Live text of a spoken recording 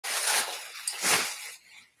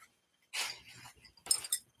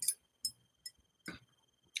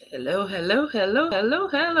Hello, hello, hello, hello,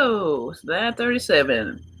 hello. It's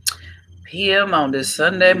 9:37 p.m. on this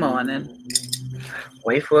Sunday morning.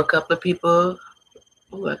 Wait for a couple of people.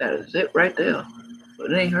 Oh, I got a zip right there.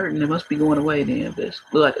 But it ain't hurting. It must be going away then. But it's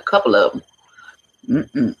look like a couple of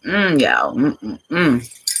them. Y'all.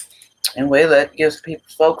 Anyway, that gives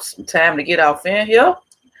folks some time to get off in here.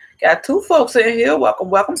 Got two folks in here. Welcome,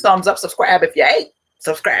 welcome. Thumbs up, subscribe if you ain't.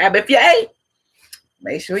 Subscribe if you ain't.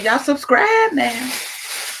 Make sure y'all subscribe now.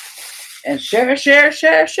 And share.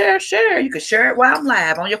 You can share it while I'm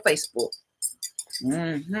live on your Facebook.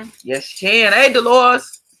 Yes, you can. Hey,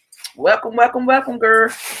 Dolores. Welcome,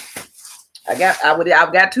 girl. I've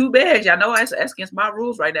got two bags. Y'all know that's against my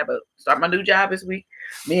rules right now, but start my new job this week.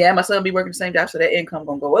 Me and my son be working the same job, so that income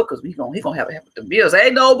gonna go up because he gonna have to help with the bills.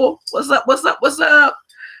 Hey, Noble. What's up?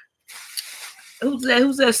 Who's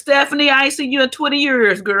that? Stephanie, I ain't seen you in 20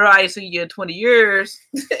 years, girl. I ain't seen you in 20 years.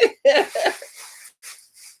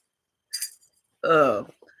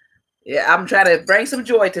 Yeah, I'm trying to bring some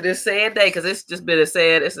joy to this sad day because it's just been it's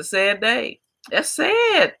a sad day. That's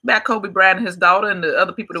sad. About Kobe Bryant and his daughter and the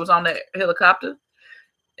other people that was on that helicopter.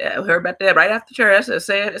 Yeah, we heard about that right after church. It's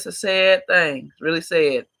a sad thing. It's really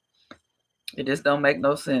sad. It just don't make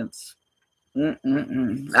no sense.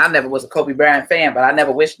 I never was a Kobe Bryant fan, but I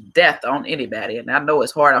never wished death on anybody. And I know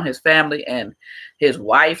it's hard on his family and his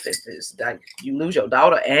wife. It's like you lose your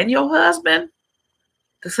daughter and your husband.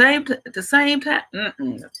 At the same time.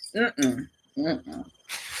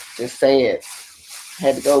 Just sad.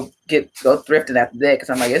 Had to go thrifting after that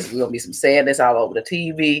because I'm like, it's gonna be some sadness all over the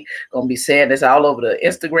TV, gonna be sadness all over the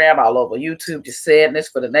Instagram, all over YouTube, just sadness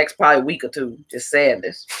for the next probably week or two, just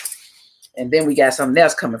sadness. And then we got something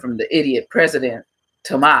else coming from the idiot president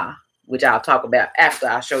tomorrow, which I'll talk about after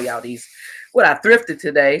I show y'all these what I thrifted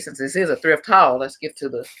today. Since this is a thrift haul, let's get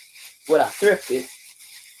to what I thrifted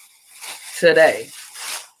today.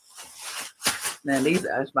 Now these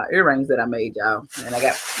are my earrings that I made, y'all. And I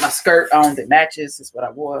got my skirt on that matches. That's what I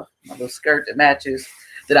wore. My little skirt that matches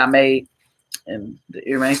that I made. And the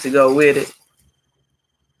earrings to go with it.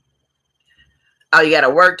 Oh, you got to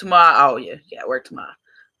work tomorrow? Oh, yeah. You got to work tomorrow.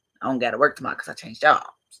 I don't got to work tomorrow because I changed jobs.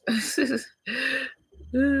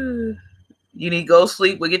 You need to go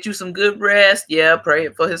sleep. We'll get you some good rest. Yeah, pray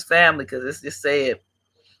for his family because it's just sad.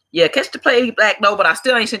 Yeah, catch the play, Black. No, but I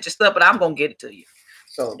still ain't sent your stuff, but I'm going to get it to you.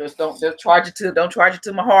 So don't charge it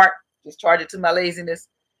to my heart. Just charge it to my laziness.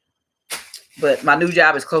 But my new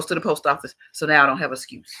job is close to the post office, so now I don't have an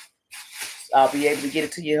excuse. I'll be able to get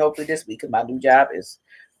it to you hopefully this week because my new job is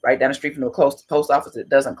right down the street from the post office. It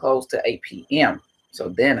doesn't close till 8 p.m. So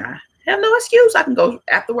then I have no excuse. I can go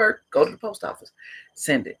after work, go to the post office,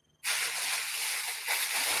 send it.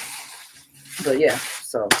 But yeah,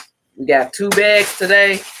 so we got 2 bags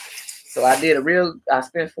today. So I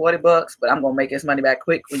spent $40, but I'm going to make this money back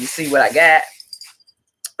quick when you see what I got.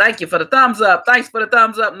 Thank you for the thumbs up. Thanks for the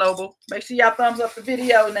thumbs up, Noble. Make sure y'all thumbs up the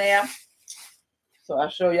video now. So I'll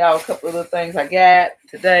show y'all a couple of the things I got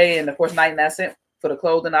today. And of course, 99 cents for the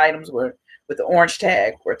clothing items were with the orange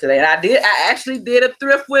tag for today. And I actually did a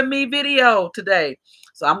thrift with me video today.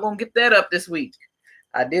 So I'm going to get that up this week.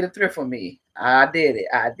 I did a thrift with me. I did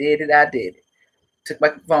it. Took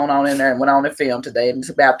my phone on in there and went on and filmed today. And it's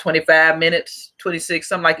about 25 minutes, 26,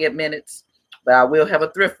 something like that minutes. But I will have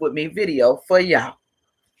a thrift with me video for y'all.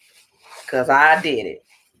 Because I did it.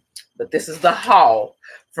 But this is the haul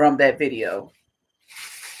from that video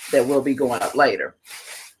that will be going up later.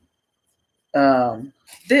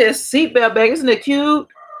 This seatbelt bag, isn't it cute?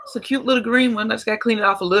 It's a cute little green one. I just got to clean it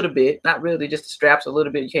off a little bit. Not really, just the straps a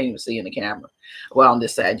little bit. You can't even see in the camera. Well, on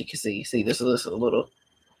this side, you can see. See, this is a little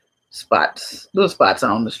spots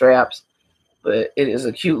on the straps, but it is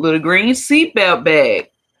a cute little green seatbelt bag.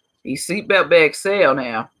 These seatbelt bags sell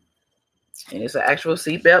now, and it's an actual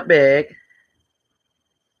seatbelt bag.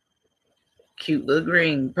 Cute little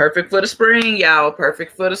green, perfect for the spring, y'all.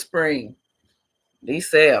 Perfect for the spring. These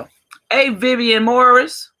sell. Hey, Vivian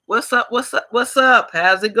Morris, what's up?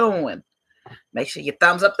 How's it going? Make sure you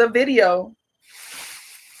thumbs up the video.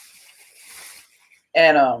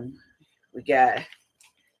 And we got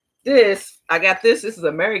this. I got this. This is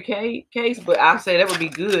a Mary Kay case, but I say that would be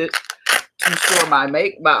good to store my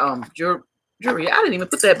jewelry. I didn't even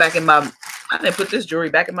put that back in my. I didn't put this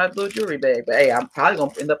jewelry back in my little jewelry bag. But hey, I'm probably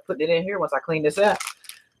gonna end up putting it in here once I clean this out.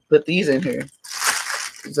 Put these in here.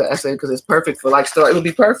 So I said because it's perfect for it would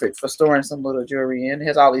be perfect for storing some little jewelry in. It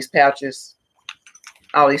has all these pouches.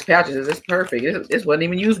 It's perfect. This wasn't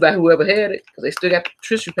even used by whoever had it because they still got the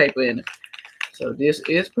tissue paper in it. So this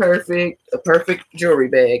is perfect, a perfect jewelry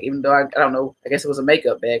bag, even though I don't know, I guess it was a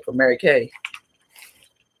makeup bag for Mary Kay.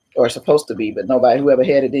 Or it's supposed to be, but whoever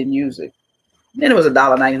had it didn't use it. Then it was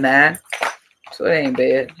 $1.99. So it ain't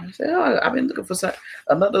bad. I said, oh, I've been looking for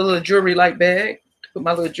another little jewelry like bag to put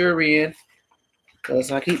my little jewelry in.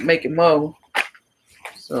 Because I keep making more.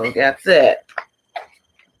 So got that.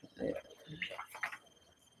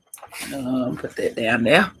 Put that down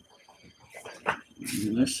there.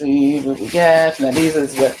 Let's see what we got. Now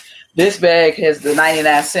this bag has the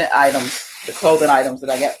 99-cent items, the clothing items that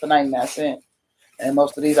I got for 99 cents. And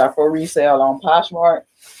most of these are for resale on POSHMARK.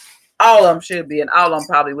 All of them should be, and all of them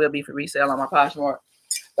probably will be for resale on my POSHMARK.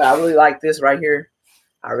 But I really like this right here.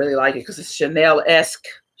 I really like it because it's Chanel-esque.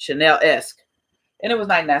 Chanel-esque. And it was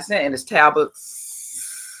 99 cents, and it's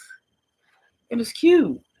tablets. And it's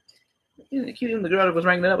cute. Isn't it cute? And the girl that was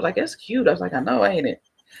ringing it up was like, that's cute. I was like, I know, ain't it?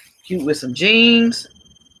 Cute with some jeans.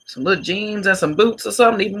 Some little jeans and some boots or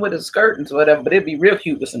something, even with a skirt and whatever. But it'd be real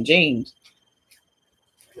cute with some jeans.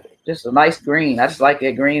 Just a nice green. I just like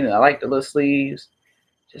that green, and I like the little sleeves.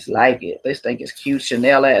 Just like it. This thing is cute,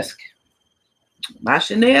 Chanel-esque. My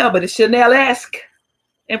Chanel, but it's Chanel-esque.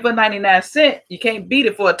 And for 99 cents, you can't beat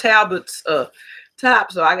it for a Talbot's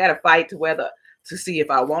top. So I got to fight to see if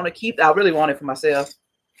I want to keep it. I really want it for myself.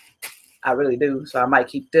 I really do. So I might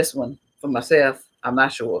keep this one for myself. I'm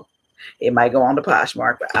not sure. It might go on the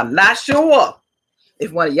POSHMARK, but I'm not sure.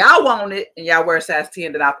 If one of y'all want it and y'all wear a size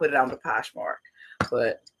 10, then I'll put it on the POSHMARK.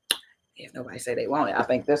 But if nobody say they want it, I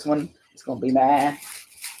think this one is going to be mine.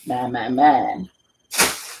 Mine.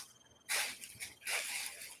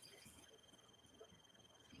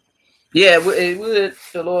 Yeah, it would,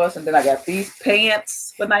 Dolores. And then I got these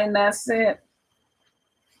pants for 99 cents.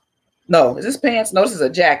 No, is this pants? No, this is a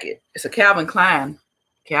jacket. It's a Calvin Klein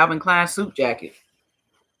suit jacket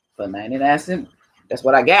for 99 cents. That's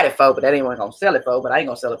what I got it for, but that ain't what I'm going to sell it for. But I ain't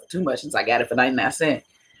going to sell it for too much since I got it for 99 cents.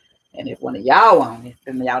 And if one of y'all want it,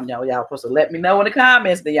 then y'all know y'all supposed to let me know in the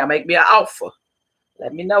comments. Then y'all make me an offer.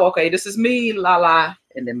 Let me know, okay, this is me, la,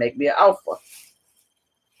 and then make me an offer.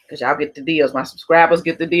 Because y'all get the deals. My subscribers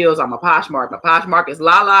get the deals on my POSHMARK. My POSHMARK is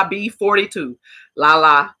Lala B42.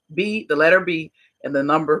 Lala B, the letter B, and the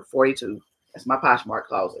number 42. That's my POSHMARK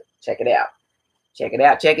closet. Check it out. Check it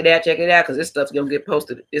out. Check it out. Check it out. Because this stuff's going to get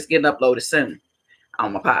posted. It's getting uploaded soon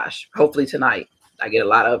on my Posh. Hopefully tonight. I get a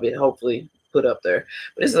lot of it. Hopefully put up there.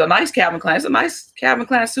 But this is a nice Calvin Klein. It's a nice Calvin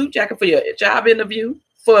Klein suit jacket for your job interview.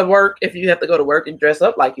 For work. If you have to go to work and dress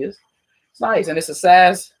up like this. It's nice. And it's a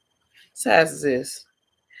size is this.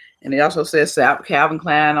 And it also says Calvin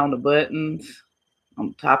Klein on the buttons. On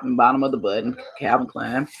the top and bottom of the button. Calvin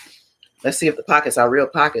Klein. Let's see if the pockets are real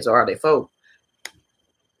pockets or are they faux.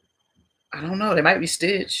 I don't know. They might be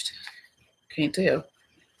stitched. Can't tell.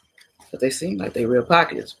 But they seem like they real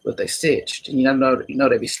pockets, but they stitched. And you know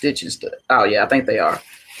they be stitching stuff. Oh yeah, I think they are.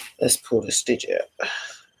 Let's pull the stitch out.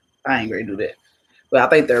 I ain't ready to do that. But I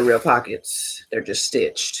think they're real pockets. They're just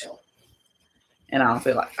stitched. And I don't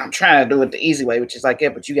feel like I'm trying to do it the easy way, which is like, yeah,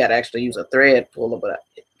 but you got to actually use a thread puller. But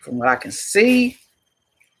from what I can see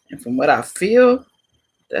and from what I feel,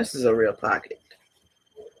 this is a real pocket.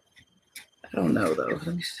 I don't know, though.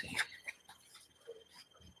 Let me see.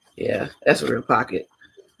 Yeah, that's a real pocket.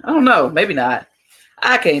 I don't know. Maybe not.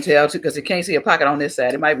 I can't tell, too, because you can't see a pocket on this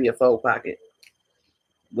side. It might be a faux pocket.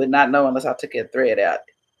 Would not know unless I took that thread out.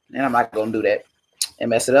 And I'm not going to do that and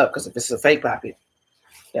mess it up, because if it's a fake pocket,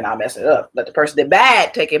 then I'll mess it up. Let the person that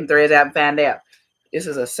bad take them threads out and find out. This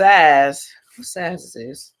is a size. What size is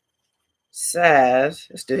this? Size.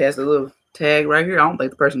 It still has the little tag right here. I don't think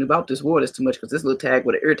the person who bought this wore this too much, because this little tag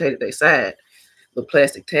would have irritated their side. The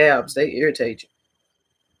plastic tabs, they irritate you.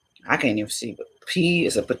 I can't even see, but P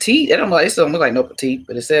is a petite. It don't look like no petite,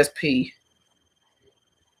 but it says P.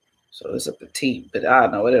 So it's a petite, but I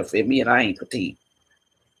don't know, it'll fit me and I ain't petite.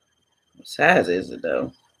 What size is it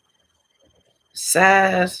though?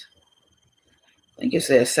 Size, I think it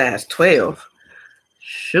says size 12.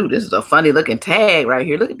 Shoot, this is a funny looking tag right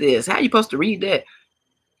here. Look at this. How you supposed to read that?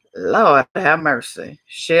 Lord have mercy.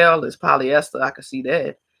 Shell is polyester. I can see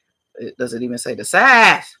that. Does it even say the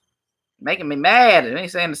size? Making me mad. It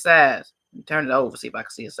ain't saying the size. Let me turn it over, see if I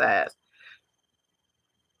can see a size.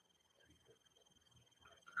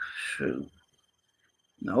 Shoot.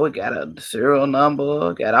 No, it got a serial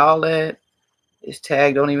number, got all that. This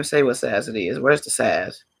tag don't even say what size it is. Where's the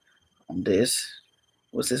size on this?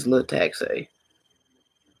 What's this little tag say?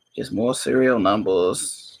 Just more serial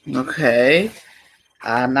numbers. Okay.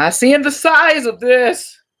 I'm not seeing the size of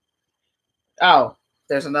this. Oh,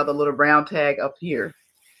 there's another little brown tag up here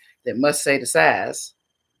that must say the size.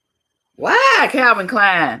 Why, Calvin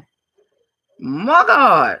Klein? My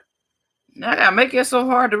God. Now I gotta make it so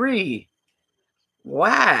hard to read.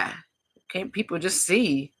 Why? Can't people just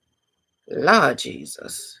see? Lord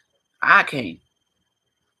Jesus. I can't.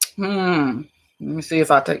 Let me see if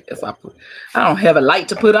I don't have a light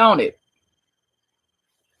to put on it.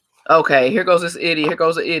 Okay, here goes this idiot. Here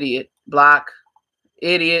goes an idiot. Block.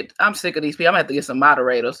 Idiot. I'm sick of these people. I'm going to have to get some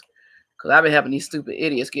moderators. Because I've been having these stupid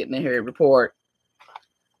idiots getting in here and report.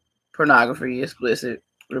 Pornography, explicit,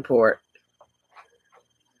 report.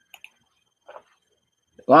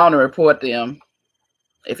 Go on and report them.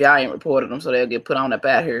 If y'all ain't reported them, so they'll get put on up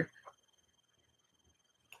out here.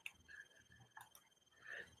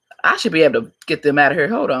 I should be able to get them out of here.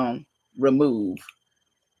 Hold on. Remove.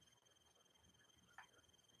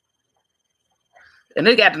 And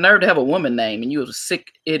they got the nerve to have a woman name, and you was a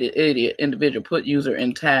sick idiot individual. Put user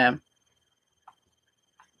in time.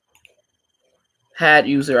 Had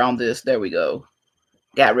user on this. There we go.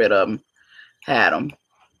 Got rid of them. Had them.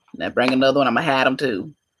 Now bring another one. I'm gonna have them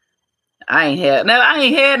too. I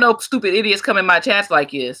ain't had no stupid idiots come in my chats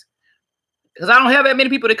like this. Because I don't have that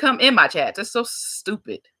many people that come in my chats. That's so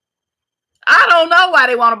stupid. I don't know why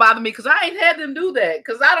they want to bother me, because I ain't had them do that.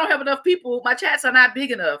 Because I don't have enough people. My chats are not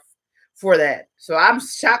big enough for that. So I'm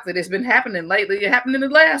shocked that it's been happening lately. It happened in the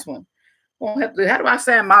last one. Won't have to, how do I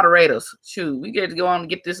say moderators? Shoot, we get to go on and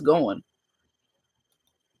get this going.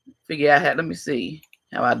 Figure out how, let me see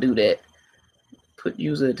how I do that. Put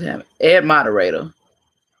user time. Add moderator.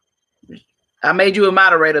 I made you a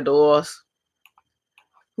moderator, Doris.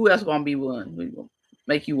 Who else gonna be one? We gonna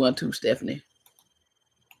make you one too, Stephanie.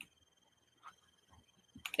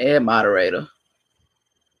 Add moderator.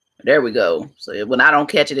 There we go. So when I don't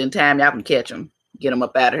catch it in time, y'all can catch them. Get them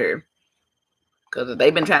up out of here. Because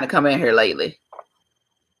they've been trying to come in here lately.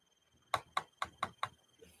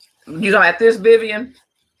 You talking about this, Vivian?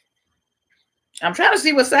 I'm trying to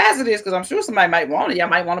see what size it is, because I'm sure somebody might want it. Y'all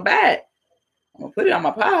might want to buy it. I'm going to put it on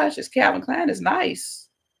my Posh. It's Calvin Klein. It's nice.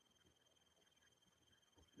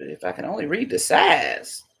 But if I can only read the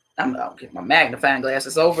size, I'm going to get my magnifying glass.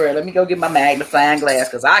 It's over. Let me go get my magnifying glass,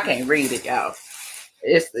 because I can't read it, y'all.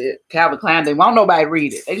 It's the Calvin Klein. They won't nobody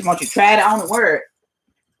read it. They just want you to try it on and wear it.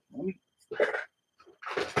 Let me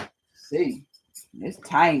see. It's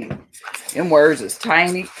tiny. Them words is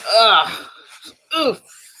tiny. Ugh. Ugh.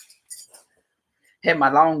 Had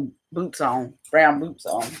my long boots on, brown boots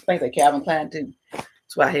on. I think they Calvin Klein too.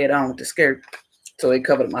 That's why I had on with the skirt. So it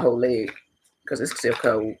covered my whole leg. Because it's still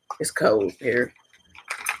cold. It's cold here.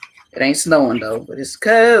 It ain't snowing though, but it's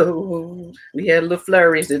cold. We had a little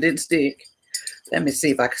flurries that didn't stick. Let me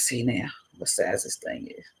see if I can see now what size this thing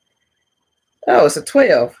is. Oh, it's a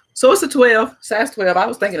 12. So it's a 12, size 12. I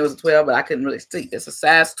was thinking it was a 12, but I couldn't really see. It's a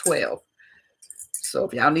size 12. So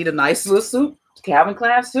if y'all need a nice little suit, Calvin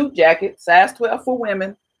Klein suit jacket, size 12 for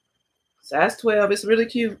women. Size 12. It's really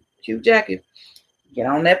cute. Cute jacket. Get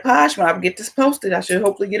on that POSHMARK. I'll get this posted. I should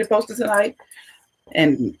hopefully get it posted tonight.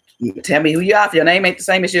 And tell me who you are. If your name ain't the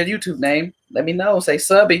same as your YouTube name, let me know. Say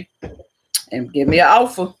subby. And give me an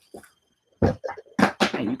offer.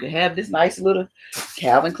 And you can have this nice little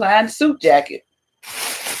Calvin Klein suit jacket.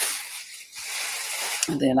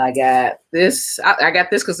 And then I got this. I got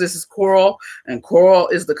this because this is coral. And coral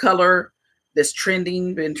is the color that's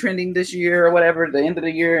trending, been trending this year or whatever, the end of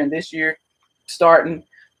the year and this year starting.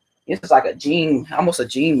 It's like a jean, almost a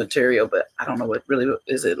jean material, but I don't know what really,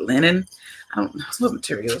 is it linen? I don't know. What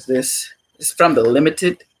material is this? It's from the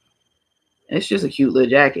Limited. It's just a cute little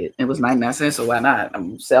jacket. It was 99 cents, so why not?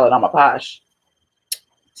 I'm selling it on my Posh.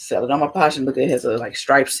 Sell it on my Posh, and look, it has like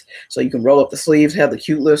stripes, so you can roll up the sleeves, have the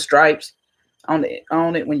cute little stripes on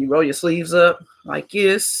it when you roll your sleeves up like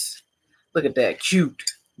this. Look at that, cute.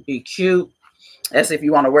 Be cute. That's if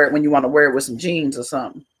you want to wear it when you want to wear it with some jeans or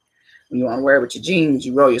something. When you want to wear it with your jeans,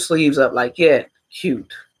 you roll your sleeves up like that.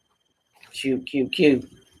 Cute. Cute, cute,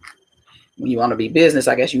 cute. When you want to be business,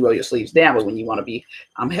 I guess you roll your sleeves down. But when you want to be,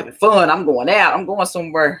 I'm having fun, I'm going out, I'm going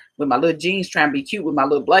somewhere with my little jeans, trying to be cute with my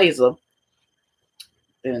little blazer.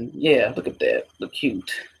 Then, yeah, look at that. Look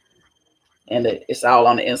cute. And it's all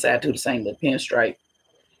on the inside, too, the same little pinstripe.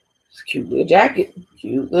 It's a cute little jacket.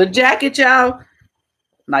 Cute little jacket, y'all.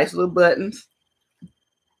 Nice little buttons.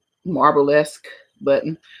 Marble-esque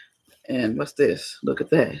button. And what's this? Look at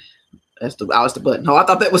that. That's the button. Oh, I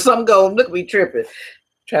thought that was something gold. Look at me tripping.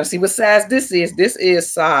 Trying to see what size this is. This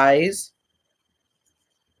is size.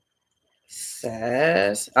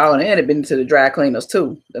 Oh, and it been to the dry cleaners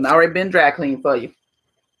too. Then already been dry cleaned for you.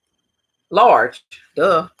 Large.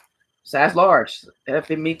 Duh. Size large. That'll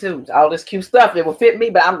fit me too. All this cute stuff. It will fit me,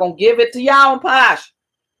 but I'm gonna give it to y'all in Posh.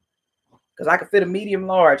 Because I can fit a medium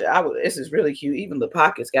large. This is really cute. Even the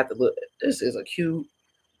pockets got the look. This is a cute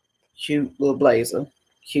little blazer.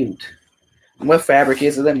 Cute. And what fabric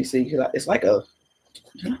is it? Let me see. It's like a,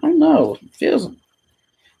 I don't know. It feels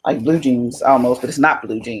like blue jeans almost, but it's not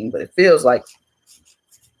blue jean, but it feels like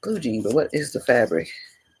blue jean, but what is the fabric?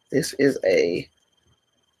 This is a,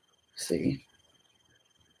 let's see,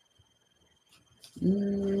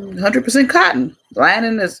 100% cotton.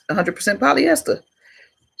 Lining is 100% polyester.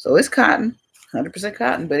 So it's cotton, 100%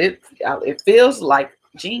 cotton, but it feels like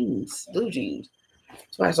jeans, blue jeans.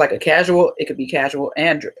 That's why it's like a casual. It could be casual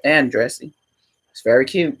and dressy. It's very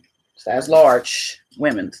cute. Size large,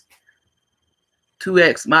 women's.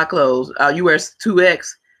 2X, my clothes. You wear 2X.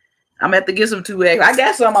 I'm gonna have to get some 2X. I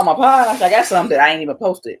got some on my page. I got some that I ain't even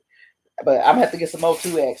posted. But I'm gonna have to get some more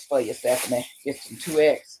 2X for you, Stephanie. Get some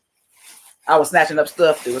 2X. I was snatching up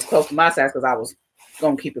stuff that was close to my size because I was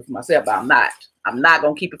gonna keep it for myself, but I'm not. I'm not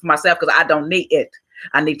gonna keep it for myself because I don't need it.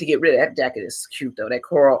 I need to get rid of that jacket. It's cute though. That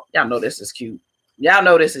coral. Y'all know this is cute. Y'all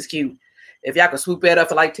know this is cute. If y'all could swoop that up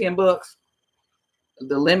for like 10 bucks,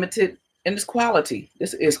 the limited, and it's quality.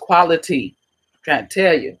 This is quality. I'm trying to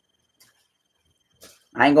tell you.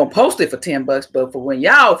 I ain't gonna post it for 10 bucks, but for when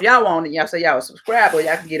y'all, if y'all want it, y'all say y'all a subscriber,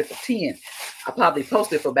 y'all can get it for 10. I'll probably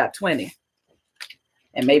post it for about 20.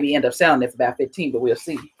 And maybe end up selling it for about 15, but we'll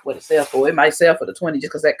see what it sells for. It might sell for the 20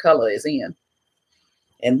 just because that color is in.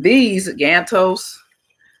 And these Gantos,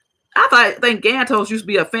 I think Gantos used to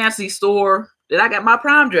be a fancy store that I got my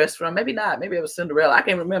prom dress from. Maybe not. Maybe it was Cinderella. I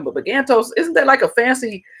can't remember. But Gantos, isn't that like a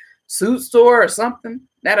fancy suit store or something?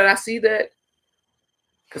 Now that I see that.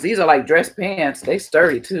 Because these are like dress pants. They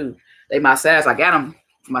sturdy too. They my size. I got them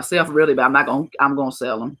for myself really, but I'm gonna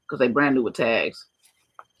sell them because they brand new with tags.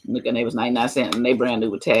 Look, and they was 99 cents and they brand new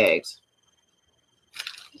with tags.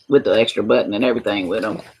 With the extra button and everything with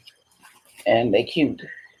them. And they cute.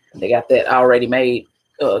 They got that already made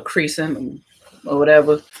creasing or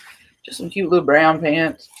whatever. Just some cute little brown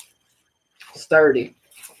pants. Sturdy.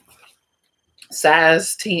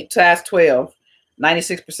 Size 12.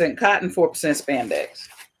 96% cotton, 4% spandex.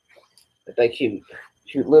 But they cute.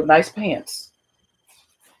 Cute little nice pants.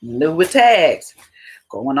 New with tags.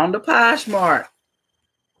 Going on the POSHMARK.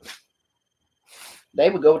 They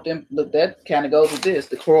would go with them. Look, that kind of goes with this.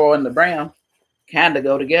 The coral and the brown kind of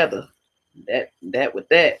go together. That with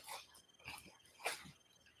that.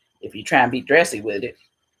 If you try and be dressy with it,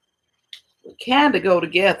 it kind of go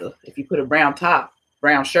together. If you put a brown top,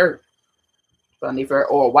 brown shirt, underneath or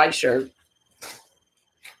a white shirt,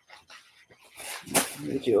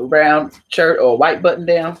 get you a brown shirt or a white button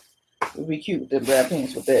down, it would be cute with them brown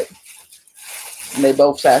pants with that. And they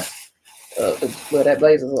both size. Well, that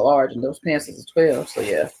blazer is large and those pants is 12. So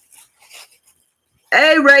yeah.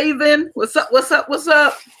 Hey Raven, what's up? What's up? What's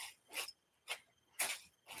up?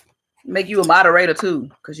 Make you a moderator too,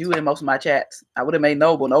 because you in most of my chats. I would have made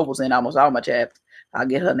Noble. Noble's in almost all my chats. I'll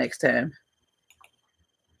get her next time.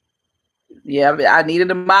 Yeah, I needed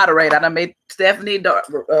a moderator. I done made Stephanie,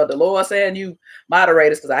 Dolores, and you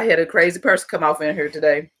moderators because I had a crazy person come off in here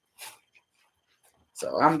today.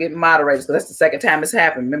 So I'm getting moderators. So that's the second time it's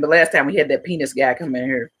happened. Remember last time we had that penis guy come in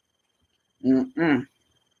here.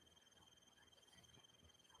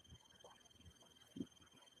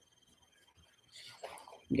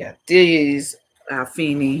 Got these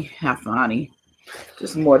Hafani.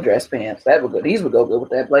 Just some more dress pants. That would go. These would go good with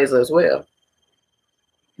that blazer as well.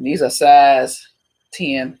 And these are size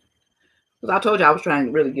 10. Because I told you I was trying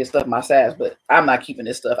to really get stuff my size, but I'm not keeping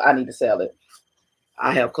this stuff. I need to sell it.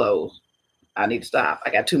 I have clothes. I need to stop. I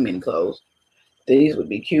got too many clothes. These would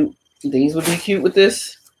be cute. These would be cute with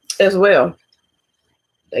this as well.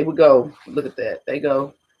 They would go. Look at that. They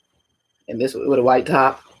go. And this with a white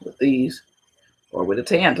top with these. Or with a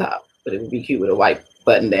tan top. But it would be cute with a white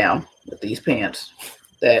button down with these pants.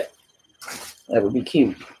 That would be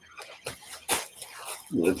cute. It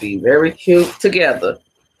would be very cute together.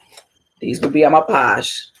 These would be on my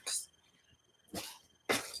posh.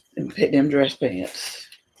 And put them dress pants.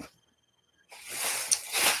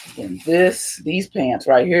 And these pants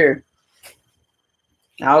right here.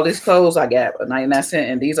 All these clothes I got for 99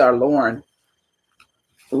 cents. And these are Lauren.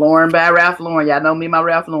 Lauren by Ralph Lauren. Y'all know me, my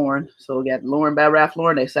Ralph Lauren. So we got Lauren by Ralph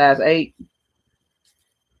Lauren. They size 8.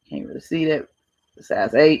 Can't really see that. The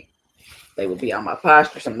size 8. They would be on my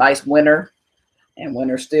posture. Some nice winter. And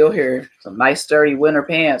winter's still here. Some nice sturdy winter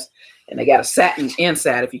pants. And they got a satin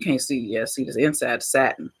inside. If you can't see, yeah, see this inside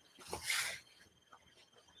satin.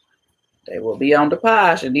 They will be on the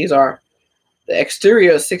posh. And these are the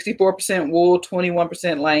exterior is 64% wool,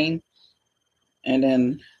 21% lane. And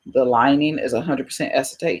then the lining is 100%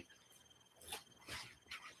 acetate.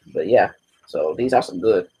 But yeah, so these are some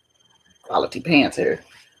good quality pants here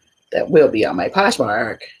that will be on my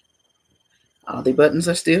POSHMARK. All the buttons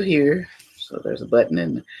are still here. So there's a button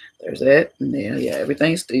and there's that. And then, yeah,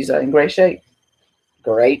 these are in great shape.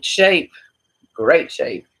 Great shape. Great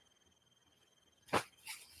shape.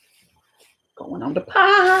 Going on the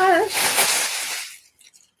Posh.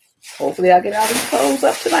 Hopefully I get all these clothes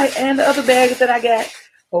up tonight and the other bags that I got.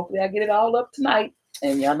 Hopefully I get it all up tonight.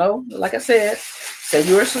 And y'all know, like I said, say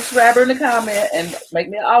you're a subscriber in the comment and make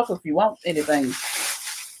me an offer if you want anything.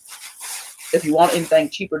 If you want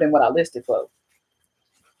anything cheaper than what I listed for.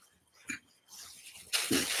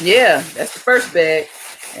 Yeah, that's the first bag.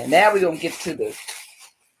 And now we're going to get to the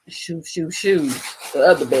shoes. The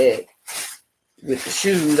other bag. With the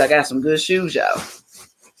shoes, I got some good shoes, y'all.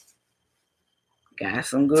 Got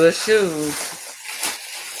some good shoes.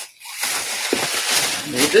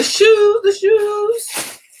 With the shoes.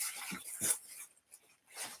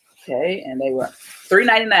 Okay, and they were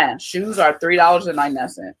 $3.99. Shoes are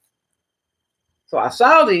 $3.99. So I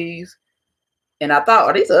saw these, and I thought,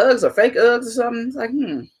 are these Uggs or fake Uggs or something?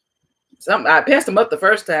 It's like, I passed them up the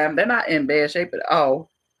first time. They're not in bad shape at all.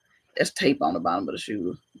 There's tape on the bottom of the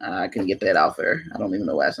shoe. I couldn't get that off there. I don't even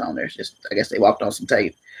know why it's on there. It's just, I guess they walked on some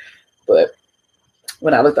tape. But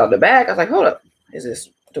when I looked on the back, I was like, hold up. Is this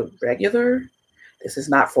the regular? This is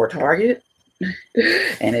not for Target.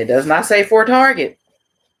 And it does not say for Target.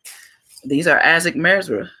 These are Isaac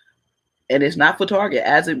Mizrahi. And it's not for Target.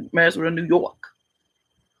 Isaac Mizrahi, New York.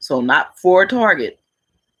 So not for Target.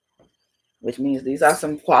 Which means these are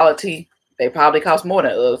some quality. They probably cost more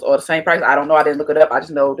than us or the same price. I don't know. I didn't look it up. I just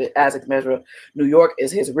know that Isaac Mizrahi, New York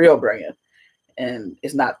is his real brand. And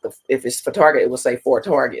it's not the, if it's for Target, it will say for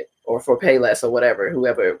Target or for Payless or whatever,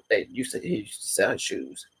 whoever they used to sell his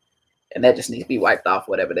shoes. And that just needs to be wiped off,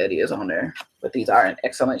 whatever that is on there. But these are in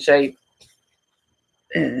excellent shape.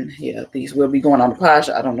 And yeah, these will be going on the Posh.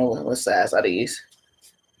 I don't know what size are these.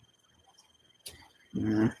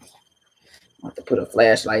 I'll have to put a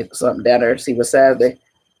flashlight or something down there to see what size they.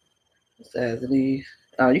 What size of these?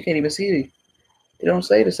 Oh, you can't even see. It don't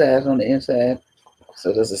say the size on the inside.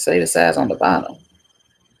 So does it say the size on the bottom?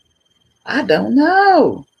 I don't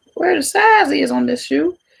know where the size is on this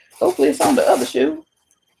shoe. Hopefully it's on the other shoe.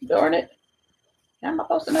 Darn it. How am I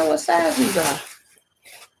supposed to know what size these are?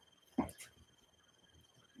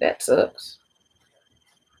 That sucks.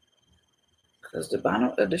 Because the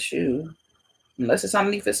bottom of the shoe, unless it's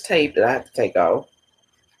underneath this tape that I have to take off,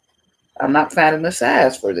 I'm not finding the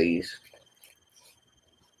size for these.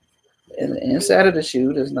 And the inside of the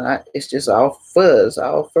shoe does not, it's just all fuzz,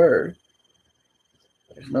 all fur.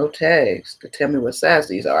 There's no tags to tell me what size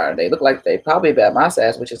these are. They look like they probably about my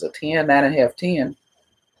size, which is a 10, 9.5, 10.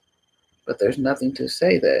 But there's nothing to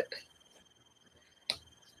say that.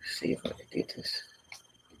 Let's see if I can get this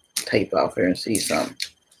tape off here and see something.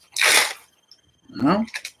 No.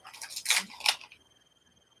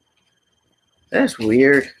 That's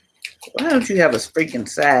weird. Why don't you have a freaking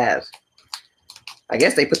size? I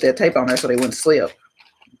guess they put that tape on there so they wouldn't slip.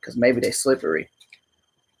 Because maybe they're slippery.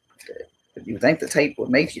 But you think the tape would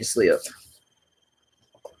make you slip.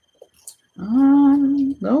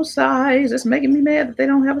 No size. It's making me mad that they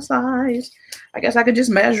don't have a size. I guess I could just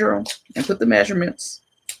measure them and put the measurements.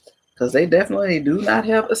 Because they definitely do not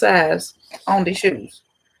have a size on these shoes.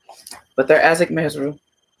 But they're Isaac Mizrahi,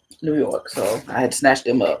 New York. So I had snatched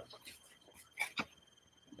them up.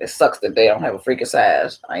 It sucks that they don't have a freaking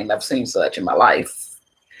size. I ain't never seen such in my life.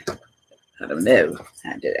 I don't know.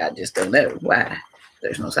 I just don't know why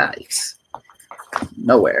there's no size.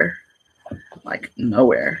 Nowhere. Like,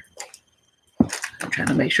 nowhere. I'm trying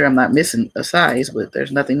to make sure I'm not missing a size, but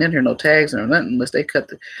there's nothing in here, no tags or nothing, unless they cut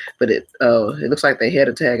the, but it looks like they had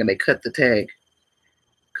a tag and they cut the tag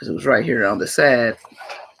because it was right here on the side.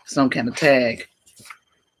 Some kind of tag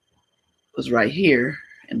was right here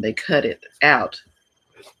and they cut it out.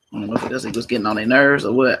 I don't know if it was getting on their nerves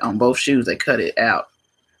or what. On both shoes, they cut it out.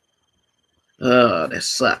 Oh, that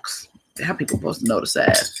sucks. How people supposed to know the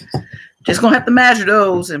size? Just gonna have to measure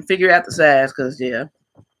those and figure out the size, because yeah,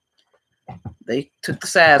 they took the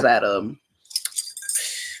size out of them.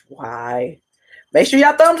 Why? Make sure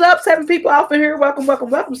y'all thumbs up. 7 people off in here. Welcome, welcome,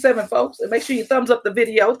 welcome, 7 folks. And make sure you thumbs up the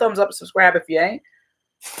video. Thumbs up and subscribe if you ain't.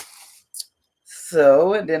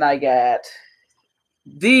 So, and then I got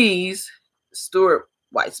these STUART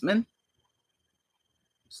WEITZMAN.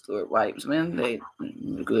 STUART WEITZMAN. They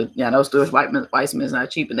good. Yeah, I know STUART WEITZMAN is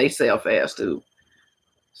not cheap and they sell fast too.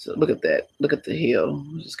 So look at that. Look at the heel.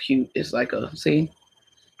 It's cute. It's like a, see?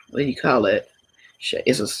 What do you call it?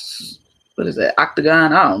 It's a, what is that?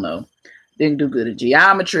 Octagon? I don't know. Didn't do good at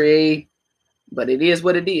geometry, but it is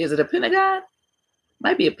what it is. Is it a pentagon?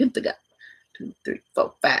 Might be a pentagon. 2, 3,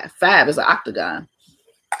 4, 5. 5 is an octagon.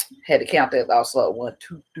 Had to count that all slow. 1,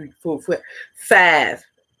 2, 3, 4, 5.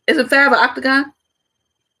 Isn't 5 an octagon?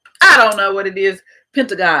 I don't know what it is.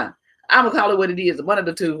 Pentagon. I'm gonna call it what it is. One of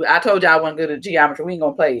the two. I told y'all I wasn't good at geometry. We ain't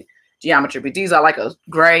gonna play geometry, but these are like a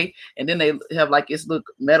gray, and then they have like this little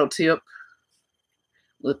metal tip,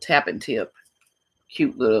 little tapping tip.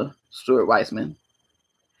 Cute little Stuart Weitzman.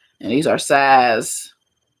 And these are size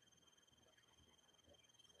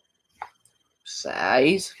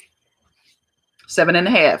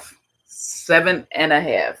 7.5.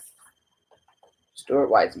 7.5. Stuart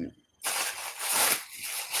Weitzman.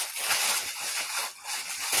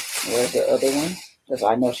 Where's the other one? Because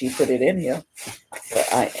I know she put it in here.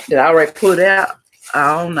 But did I already pull it out?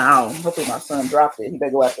 I don't know. Hopefully my son dropped it. He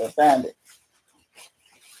better go out there and find it.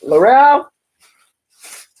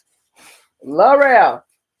 Laurel,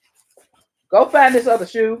 go find this other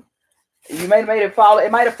shoe. You may have made it fall.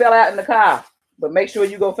 It might have fell out in the car, but make sure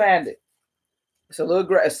you go find it. It's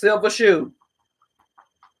a silver shoe.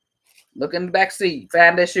 Look in the back seat.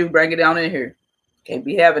 Find that shoe. Bring it down in here. Can't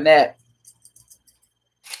be having that.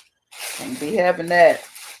 Can't be having that.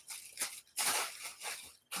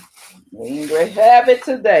 We ain't gonna have it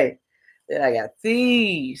today. Then I got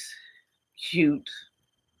these cute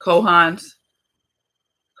Kohan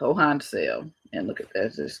sale. And look at that.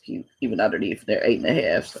 It's just cute. Even underneath, they're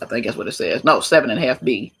 8.5. I think that's what it says. No, 7.5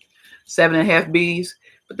 B. 7.5 Bs.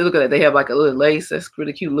 But look at that. They have like a little lace. That's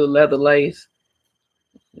really cute. Little leather lace.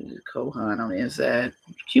 Kohan on the inside.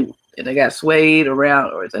 Cute. And they got suede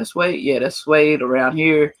around. Or is that suede? Yeah, that's suede around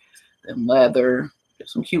here. And leather.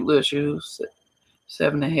 Some cute little shoes.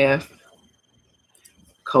 7.5.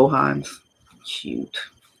 Kohans. Cute.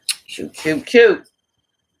 Cute, cute, cute.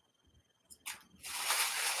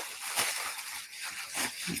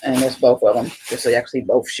 And that's both of them. Just so you can see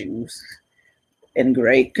both shoes. In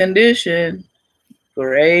great condition.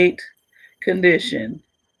 Great condition.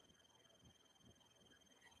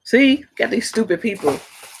 See? Got these stupid people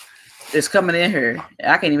that's coming in here.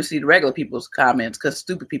 I can't even see the regular people's comments because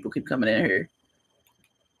stupid people keep coming in here.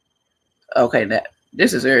 Okay,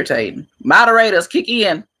 this is irritating. Moderators, kick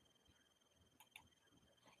in.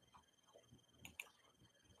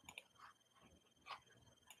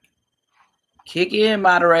 Kick in,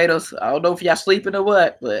 moderators. I don't know if y'all sleeping or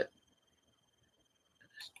what, but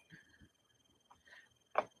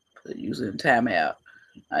using timeout.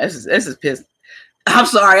 This is pissed. I'm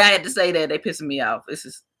sorry, I had to say that. They pissing me off. This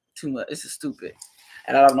is too much. This is stupid.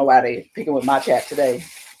 And I don't know why they picking with my chat today.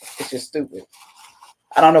 It's just stupid.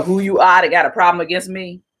 I don't know who you are that got a problem against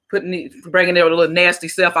me, bringing their little nasty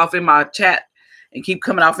self off in my chat and keep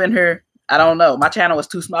coming off in here. I don't know. My channel is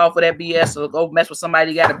too small for that BS, so go mess with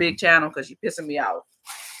somebody who got a big channel because you're pissing me off.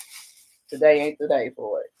 Today ain't the day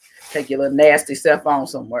for it. Take your little nasty self on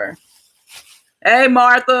somewhere. Hey,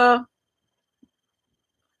 Martha.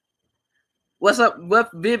 What's up?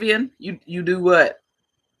 What, Vivian? You do what?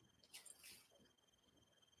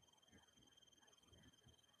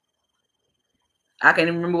 I can't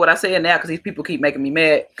even remember what I said now because these people keep making me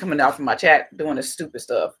mad coming out from my chat doing this stupid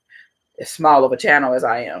stuff. As small of a channel as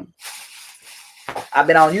I am. I've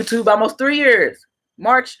been on YouTube almost 3 years.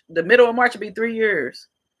 The middle of March will be 3 years.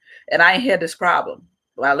 And I ain't had this problem.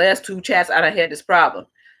 My last 2 chats, I done had this problem.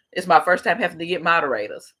 It's my first time having to get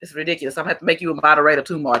moderators. It's ridiculous. I'm going to have to make you a moderator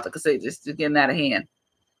too, Martha, because it's just getting out of hand.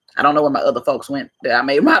 I don't know where my other folks went that I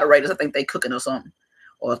made moderators. I think they cooking or something.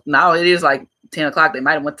 Or now it is like 10 o'clock. They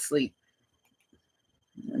might have went to sleep.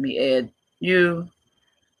 Let me add you.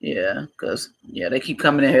 Yeah, because, yeah, they keep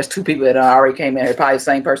coming in here. There's 2 people that already came in here. Probably the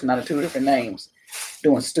same person under 2 different names.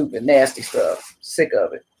 Doing stupid, nasty stuff. Sick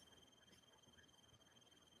of it.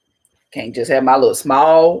 Can't just have my little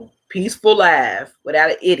small, peaceful life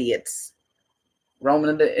without idiots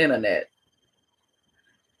roaming the internet.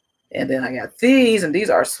 And then I got these, and these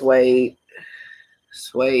are suede.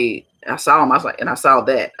 Suede. I saw them. I was like, and I saw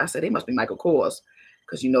that. I said, they must be Michael Kors.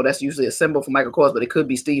 Because, you know, that's usually a symbol for Michael Kors, but it could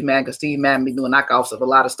be Steve Madden because Steve Madden be doing knockoffs of a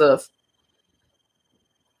lot of stuff.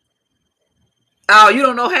 Oh, you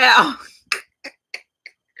don't know how.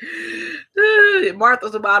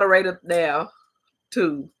 Martha's a moderator now,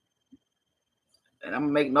 too. And I'm going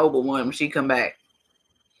to make Noble one when she come back.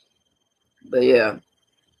 But, yeah.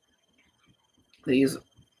 These,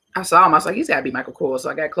 I saw him. I was like, he's got to be Michael Kors. So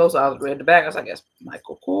I got closer. I read the back. I was like, that's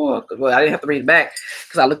Michael Kors. Well, I didn't have to read the back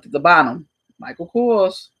because I looked at the bottom. Michael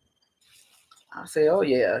Kors. I said, oh,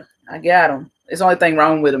 yeah, I got him. It's the only thing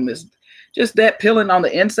wrong with him is just that peeling on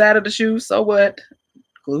the inside of the shoe. So what?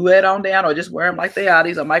 Glue it on down or just wear them like they are.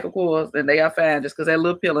 These are Michael Kors, and they are fine. Just because that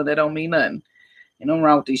little peeling, that don't mean nothing. Ain't nothing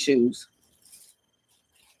wrong with these shoes.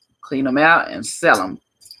 Clean them out and sell them.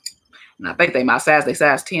 And I think they my size. They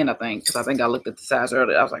size 10, I think, because I think I looked at the size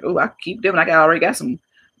earlier. I was like, oh, I keep them. I already got some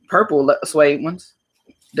purple suede ones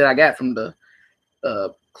that I got from the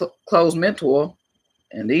Closed Mentor,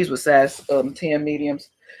 and these were size 10 mediums.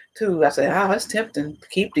 too. I said, oh, it's tempting to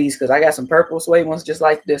keep these because I got some purple suede ones just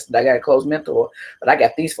like this that I got at Closed Mentor, but I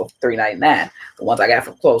got these for $3.99. The ones I got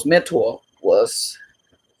from Closed Mentor was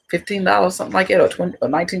 $15, something like that, or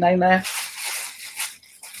 $19.99.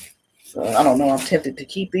 So I don't know. I'm tempted to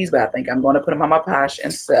keep these, but I think I'm going to put them on my Posh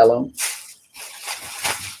and sell them.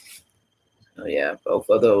 So yeah, both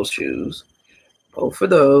of those shoes. Both of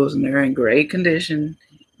those, and they're in great condition.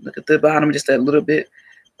 Look at the bottom, just that little bit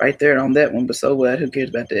right there on that one, but so what? Who cares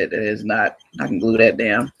about that? That is not, I can glue that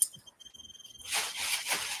down.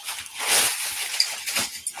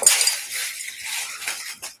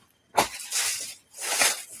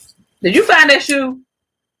 Did you find that shoe,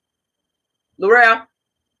 Laurel?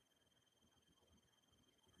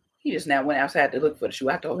 He just now went outside to look for the shoe.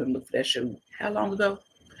 I told him to look for that shoe. How long ago?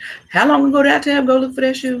 How long ago did I tell him go look for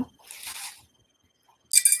that shoe?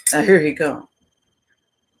 Now here he comes.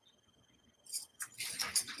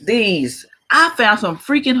 These, I found some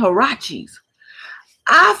freaking Huaraches.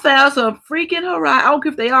 I found some freaking Huaraches. I don't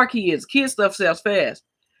care if they are kids. Kids stuff sells fast.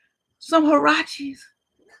 Some Huaraches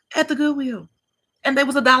at the Goodwill. And they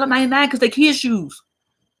was $1.99 because they kids shoes.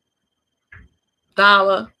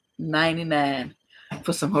 $1.99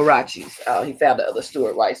 for some Huaraches. Oh, he found the other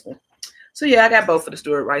Stuart Weitzman. So yeah, I got both of the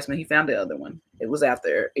Stuart Weitzman. He found the other one. It was out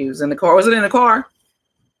there. It was in the car. Was it in the car?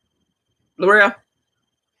 L'Oreal?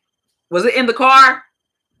 Was it in the car?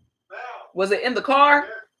 Was it in the car?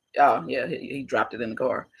 Oh, yeah, he dropped it in the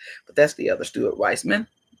car. But that's the other Stuart Weitzman.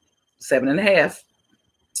 7.5.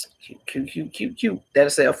 Cute. That'll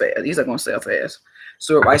sell fast. These are going to sell fast.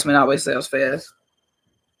 Stuart Weitzman always sells fast.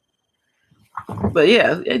 But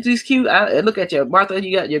yeah, it's just cute. Look at you, Martha.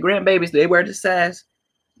 You got your grandbabies. They wear this size.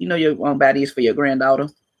 You know you want to buy these for your granddaughter.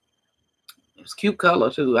 It's cute color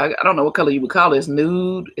too. I don't know what color you would call it. It's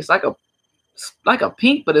nude. It's like a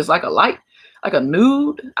pink, but it's like a light, like a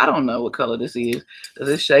nude. I don't know what color this is. Does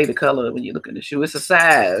it shade the color when you look at the shoe? It's a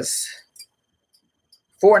size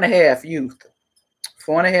 4.5 youth.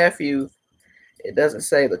 4.5 youth. It doesn't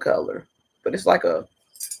say the color, but it's like a,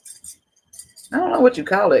 I don't know what you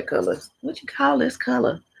call that color. What you call this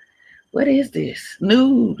color? What is this?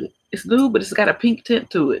 Nude. It's nude, but it's got a pink tint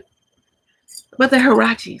to it. But they're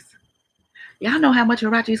Huaraches. Y'all know how much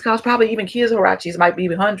Huaraches cost. Probably even kids' Huaraches might be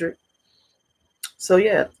 100. So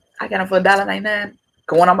yeah, I got them for $1.99.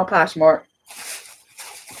 Going on my Poshmark.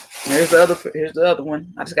 Here's the other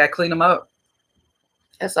one. I just gotta clean them up.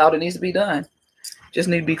 That's all that needs to be done. Just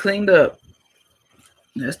need to be cleaned up.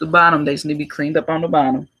 That's the bottom. They just need to be cleaned up on the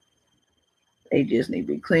bottom. They just need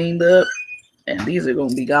to be cleaned up. And these are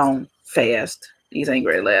gonna be gone fast. These ain't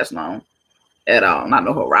gonna last long at all. Not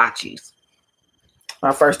no Huaraches.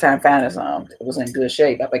 My first time finding some, it was in good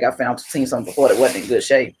shape. I think I seen some before that wasn't in good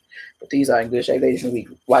shape. But these are in good shape. They just need to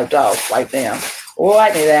be wiped off, wiped down. Oh,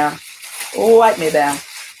 wipe me down. Oh, wipe me down.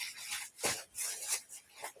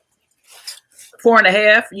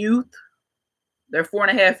 4.5 youth. They're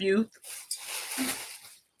 4.5 youth.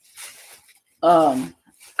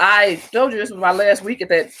 I told you this was my last week at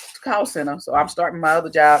that call center, so I'm starting my other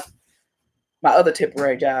job, my other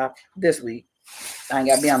temporary job this week. I ain't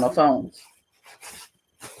got to be on no phones.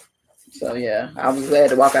 So yeah, I was glad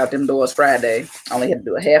to walk out them doors Friday. I only had to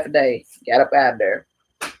do a half a day. Got up out there.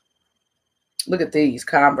 Look at these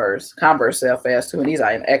Converse. Converse sell fast too, and these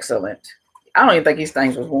are excellent. I don't even think these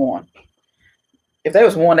things was worn. If they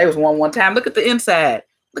was worn one time. Look at the inside.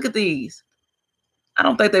 Look at these. I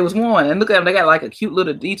don't think they was worn. And look at them. They got like a cute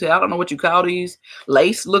little detail. I don't know what you call these.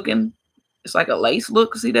 Lace looking. It's like a lace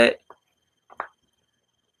look. See that?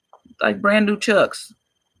 Like brand new Chucks.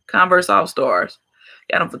 Converse All-Stars.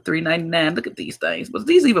 Got them for $3.99. Look at these things. Was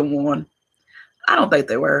these even worn? I don't think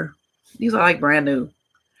they were. These are like brand new.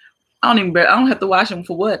 I don't have to wash them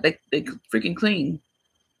for what? They freaking clean.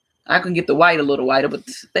 I can get the white a little whiter, but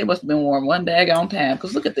they must have been worn one daggone time.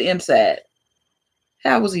 Because look at the inside.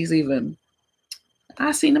 How was these even?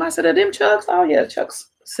 I seen them. I said, are them Chucks? Oh, yeah, Chucks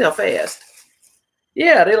sell fast.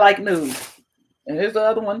 Yeah, they like new. And here's the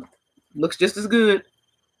other one. Looks just as good.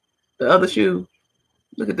 The other shoe.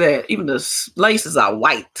 Look at that. Even the laces are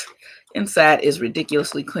white. Inside is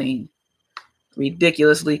ridiculously clean.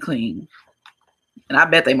 Ridiculously clean. And I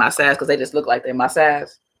bet they my size because they just look like they're my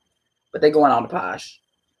size. But they going on the Posh.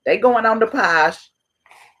 They going on the Posh.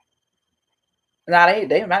 Now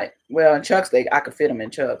they might, well, in Chucks, I could fit them in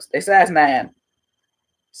Chucks. They size 9.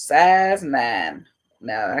 Size 9.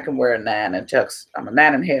 Now I can wear a 9 in Chucks. I'm a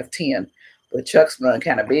 9.5, 10. But Chucks run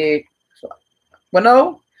kind of big. So, well,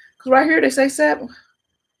 no. Because right here they say 7.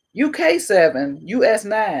 UK 7. US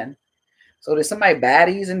 9. So did somebody buy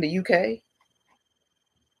these in the UK?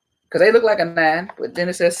 Because they look like a 9. But then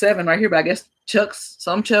it says 7 right here. But I guess Chucks,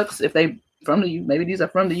 some Chucks, if they from the maybe these are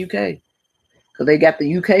from the UK, because they got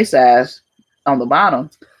the UK size on the bottom,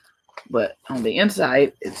 but on the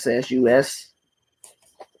inside it says US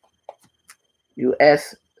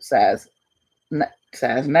size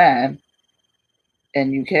 9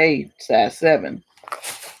 and UK size 7.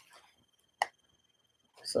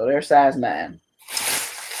 So they're size 9.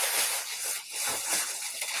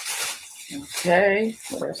 Okay,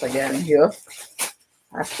 what else I got in here?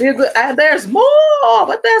 I feel good. There's more,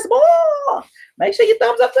 but there's more. Make sure you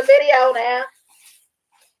thumbs up the video now.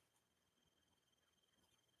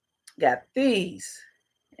 Got these.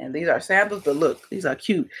 And these are sandals, but look, these are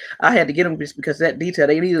cute. I had to get them just because of that detail.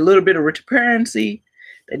 They need a little bit of repairancy.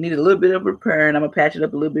 They need a little bit of repairing. I'm going to patch it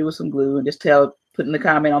up a little bit with some glue and just put in the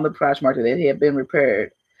comment on the POSHMARK that they have been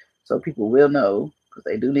repaired. So people will know, because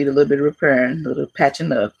they do need a little bit of repairing, a little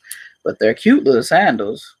patching up. But they're cute little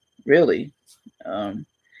sandals, really.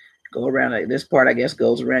 Go around, like this part, I guess,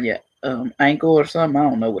 goes around your ankle or something. I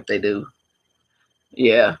don't know what they do.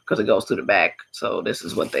 Yeah, because it goes to the back. So this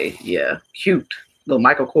is what they, yeah, cute. Little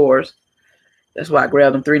Michael Kors. That's why I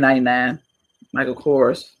grabbed them, $3.99. Michael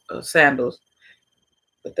Kors sandals.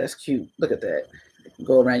 But that's cute. Look at that.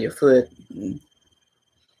 Go around your foot.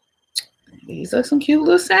 These are some cute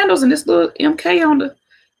little sandals, and this little MK on the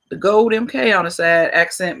gold MK on the side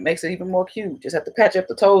accent makes it even more cute. Just have to patch up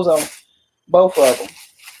the toes on both of them.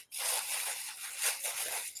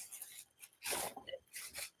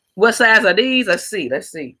 What size are these? Let's see.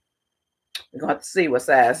 We're gonna have to see what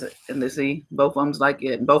size. And let's see, both of them's like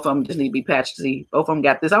it. And both of them just need to be patched. See, both of them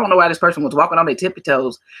got this. I don't know why this person was walking on their tippy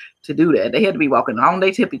toes to do that. They had to be walking on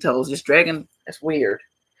their tippy toes, just dragging. That's weird.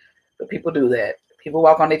 But people do that. People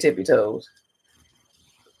walk on their tippy toes.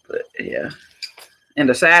 But yeah. And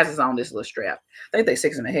the size is on this little strap. I think they're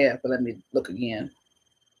 6.5, but let me look again.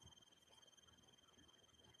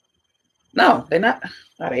 No, they're not.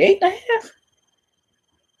 Are they 8.5?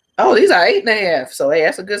 Oh, these are 8.5. So hey,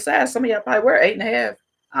 that's a good size. Some of y'all probably wear 8.5.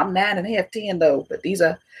 I'm 9.5, 10 though, but these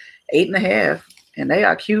are 8.5, and they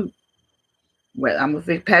are cute. Well, I'm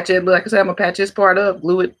gonna patch it. Like I said, I'm gonna patch this part up,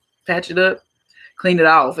 glue it, patch it up, clean it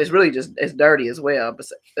off. It's really just it's dirty as well,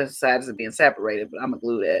 besides it being separated. But I'm gonna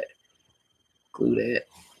glue that.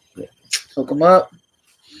 Hook them up.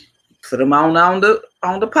 Put them on the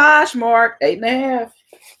POSHMARK 8.5.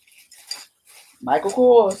 Michael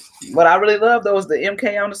Kors. What I really love though is the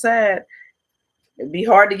MK on the side. It'd be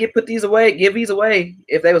hard to give these away.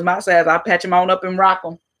 If they was my size, I'd patch them on up and rock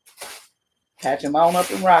them. If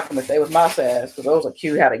they was my size, because those are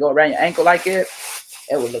cute. How they go around your ankle like it.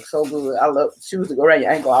 It would look so good. I love shoes that go around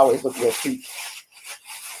your ankle. I always look real cute.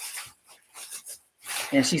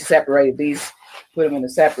 And she separated these, put them in a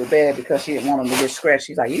separate bag because she didn't want them to get scratched.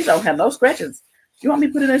 She's like, you don't have no scratches. You want me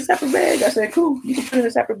to put it in a separate bag? I said, cool. You can put it in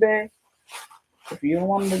a separate bag. If you don't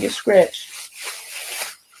want them to get scratched.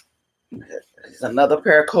 There's another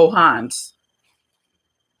pair of Kohans.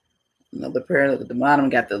 Another pair at the bottom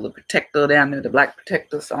got the little protector down there, the black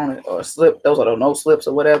protectors on it, or a slip. Those are the no slips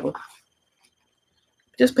or whatever.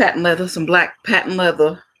 Just patent leather, some black patent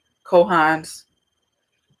leather Kohans.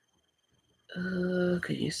 Can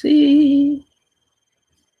you see?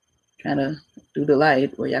 Trying to do the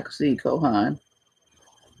light where y'all can see Kohan.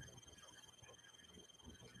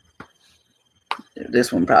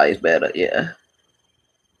 This one probably is better, yeah.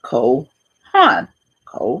 Kohan.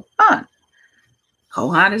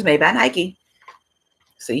 Kohan is made by Nike.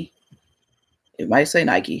 See? It might say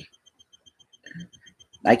Nike.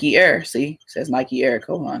 Nike Air. See? It says Nike Air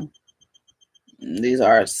Kohan. These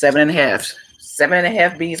are 7.5.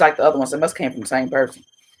 7.5 B's like the other ones. It must came from the same person.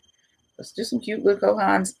 It's just some cute little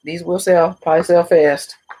Kohans. These will sell. Probably sell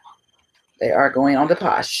fast. They are going on the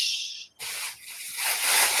Posh.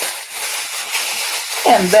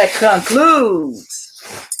 And that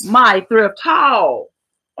concludes my thrift haul.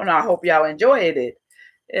 And I hope y'all enjoyed it.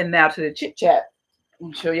 And now to the chit chat.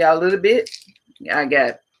 I'll show y'all a little bit.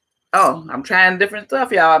 I'm trying different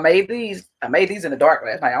stuff, y'all. I made these in the dark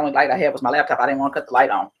last night. The only light I had was my laptop. I didn't want to cut the light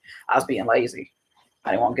on. I was being lazy.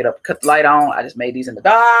 I didn't want to get up and cut the light on. I just made these in the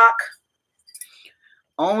dark.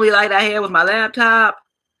 Only light I had was my laptop.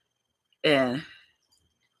 And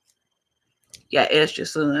got extra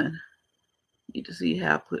sun. Need to see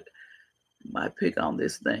how I put my pick on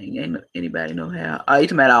this thing. Ain't anybody know how? I used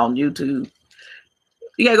to make on YouTube.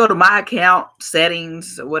 You gotta go to my account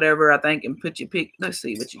settings or whatever, I think, and put your pick. Let's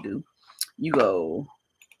see what you do. You go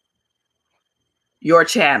your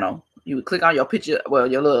channel. You would click on your picture, well,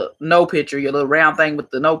 your little no picture, your little round thing with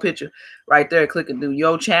the no picture right there. Click and do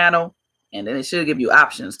your channel, and then it should give you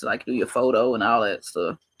options to like do your photo and all that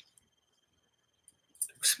stuff.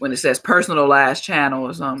 When it says personalized channel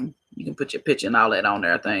or something, you can put your picture and all that on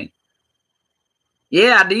there, I think.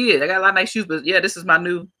 Yeah, I did. I got a lot of nice shoes, but yeah, this is my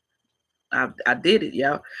new. I did it,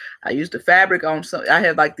 y'all. I used the fabric on some. I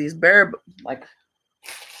had like these like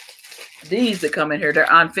these that come in here. They're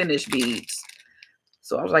unfinished beads.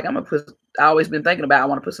 So I was like, I'm gonna put. I always been thinking about. I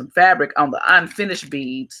want to put some fabric on the unfinished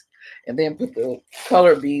beads, and then put the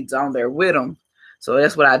colored beads on there with them. So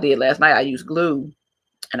that's what I did last night. I used glue,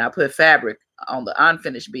 and I put fabric on the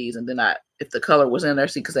unfinished beads, and then if the color was in there,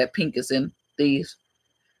 see, because that pink is in these.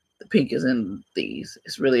 The pink is in these.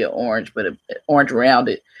 It's really an orange, but orange around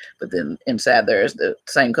it. But then inside there is the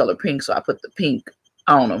same color pink. So I put the pink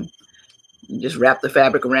on them. And just wrap the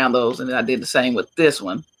fabric around those. And then I did the same with this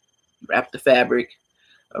one. Wrap the fabric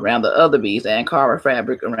around the other beads and carver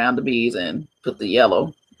fabric around the beads and put the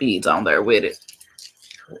yellow beads on there with it.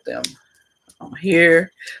 Put them on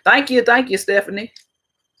here. Thank you, Stephanie.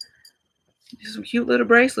 These some cute little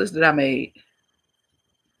bracelets that I made.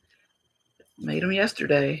 Made them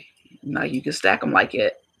yesterday. Now you can stack them like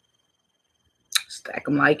it. Stack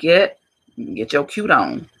them like it. Get your cute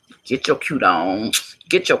on. Get your cute on.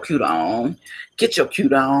 Get your cute on. Get your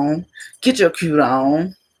cute on. Get your cute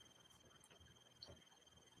on.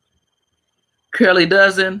 Curly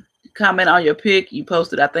Dozen, comment on your pic you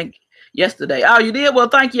posted, I think, yesterday. Oh, you did? Well,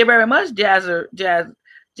 thank you very much,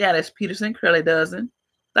 Janice Peterson, Curly Dozen.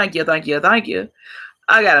 Thank you.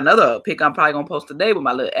 I got another pic I'm probably gonna post today with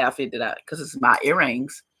my little outfit because it's my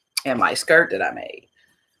earrings and my skirt that I made.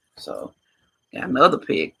 So got another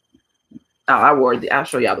pic. Oh, I'll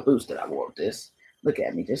show y'all the boots that I wore with this. Look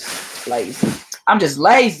at me, just lazy. I'm just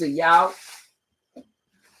lazy, y'all.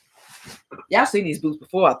 Y'all seen these boots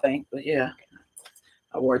before, I think, but yeah.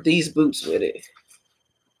 I wore these boots with it.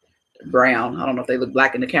 They're brown. I don't know if they look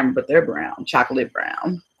black in the camera, but they're brown, chocolate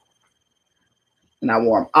brown. And I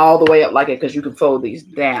wore them all the way up like it because you can fold these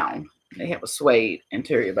down. They have a suede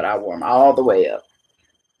interior, but I wore them all the way up.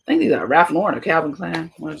 I think these are Ralph Lauren or Calvin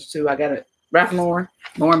Klein. One of the two. I got it. Ralph Lauren.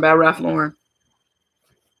 Lauren by Ralph Lauren.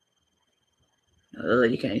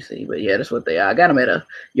 You can't see, but yeah, that's what they are. I got them at a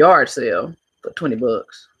yard sale for 20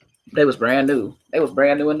 bucks. They was brand new. They was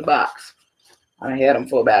brand new in the box. I had them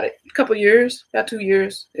for about a couple years, about 2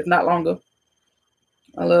 years, if not longer.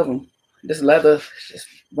 I love them. This leather is just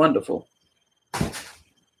wonderful.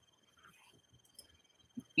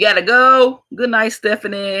 You gotta go. Good night,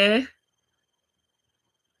 Stephanie.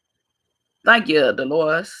 Thank you,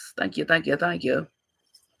 Dolores. Thank you.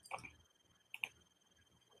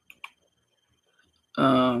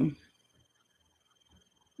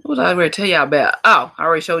 What was I already tell y'all about? Oh, I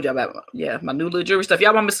already showed y'all about my new little jewelry stuff.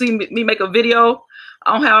 Y'all want to see me make a video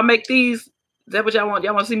on how I make these? Is that what y'all want?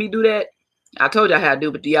 Y'all want to see me do that? I told y'all how to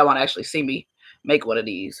do, but do y'all want to actually see me make one of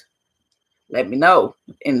these? Let me know.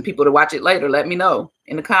 And people to watch it later, let me know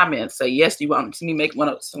in the comments. Say yes, you want to see me make one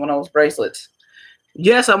of those bracelets.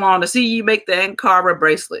 Yes, I want to see you make the Ankara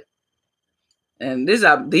bracelet. And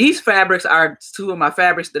these fabrics are two of my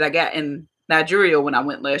fabrics that I got in Nigeria when I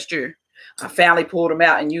went last year. I finally pulled them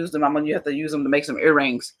out and used them. You have to use them to make some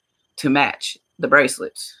earrings to match the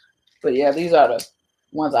bracelets. But yeah, these are the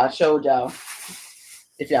ones I showed y'all.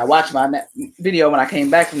 If y'all watched my video when I came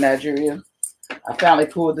back from Nigeria, I finally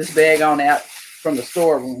pulled this bag on out from the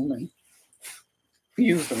storeroom and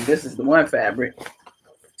used them. This is the one fabric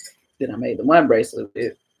that I made the one bracelet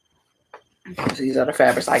with. These are the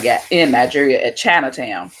fabrics I got in Nigeria at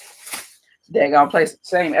Chinatown. Daggone place,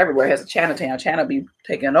 same everywhere, has a Chinatown. China be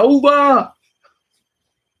taking over.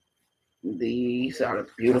 These are the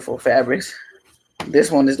beautiful fabrics.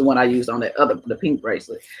 This one is the one I used on the pink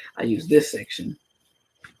bracelet. I used this section.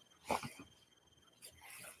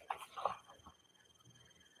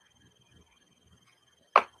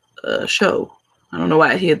 Show. I don't know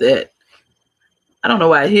why I hid that. I don't know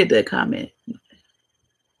why I hid that comment.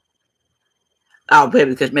 Oh,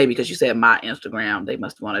 maybe because you said my Instagram. They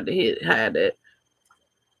must have wanted to hide that.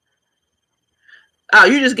 Oh,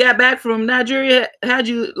 you just got back from Nigeria? How'd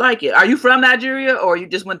you like it? Are you from Nigeria or you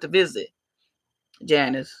just went to visit?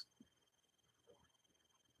 Janice.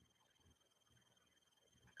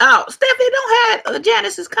 Oh, Stephanie, don't hide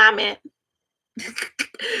Janice's comment.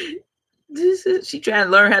 She trying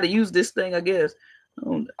to learn how to use this thing, I guess.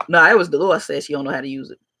 No, it was Dolores said she don't know how to use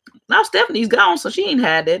it. Now Stephanie's gone, so she ain't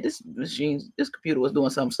had that. This computer was doing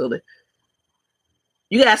something silly.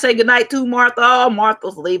 You gotta say goodnight to Martha. Oh,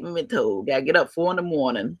 Martha's leaving me too. Gotta get up 4 in the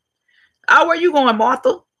morning. Oh, where you going,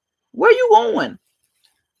 Martha? Where you going?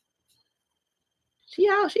 She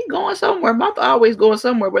going somewhere. Martha always going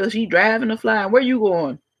somewhere, whether she driving or flying. Where you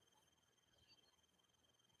going?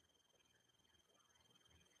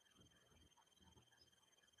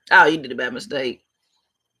 Oh, you did a bad mistake.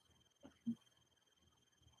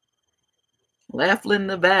 Laughlin,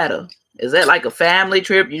 Nevada. Is that like a family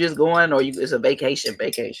trip? You just going, or it's a vacation,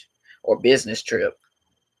 or business trip?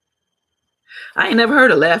 I ain't never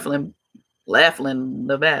heard of Laughlin,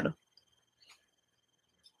 Nevada.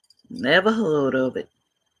 Never heard of it.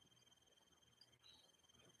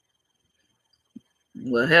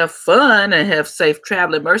 Well, have fun and have safe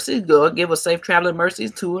traveling mercies. God give us safe traveling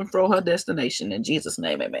mercies to and fro her destination. In Jesus'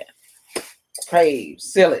 name, amen. Pray,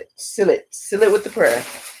 seal it with the prayer.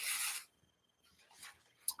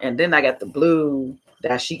 And then I got the blue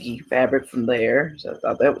dashiki fabric from there. So I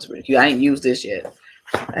thought that was pretty cute. I ain't used this yet.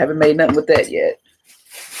 I haven't made nothing with that yet.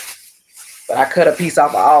 But I cut a piece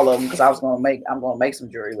off of all of them because I'm gonna make some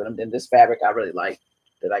jewelry with them. Then this fabric I really like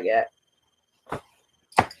that I got.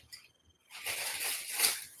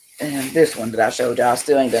 And this one that I showed y'all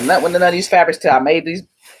still ain't done nothing with none of these fabrics till I made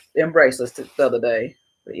them bracelets the other day.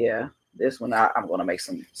 But yeah, this one I'm gonna make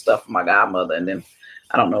some stuff for my godmother, and then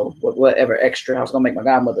I don't know whatever extra. I was gonna make my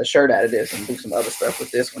godmother a shirt out of this and do some other stuff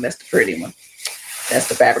with this one. That's the pretty one. That's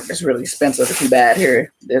the fabric that's really expensive if you buy it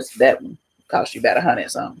here. That one cost you about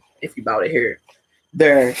 $100 something if you bought it here.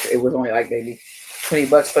 There, it was only like maybe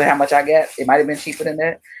 $20 for how much I got. It might have been cheaper than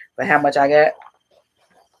that, but how much I got.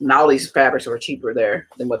 And all these fabrics were cheaper there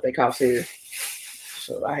than what they cost here.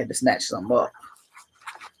 So I had to snatch some up.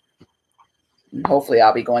 And hopefully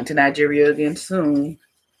I'll be going to Nigeria again soon.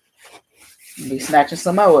 And be snatching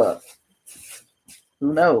some more up.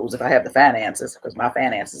 Who knows if I have the finances, because my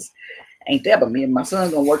finances ain't there, but me and my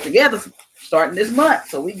son gonna work together starting this month.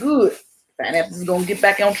 So we good. Finances is gonna get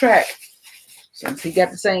back on track. Since he got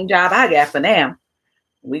the same job I got for now,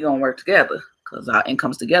 we gonna work together because our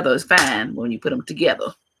incomes together is fine when you put them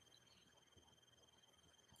together.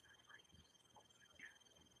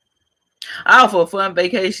 Oh, for a fun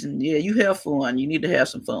vacation. Yeah, you have fun. You need to have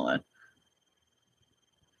some fun.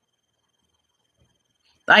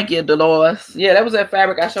 Thank you, Dolores. Yeah, that was that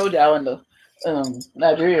fabric I showed y'all in the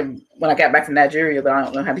Nigeria when I got back from Nigeria, but I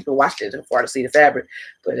don't know how people watched it before to see the fabric.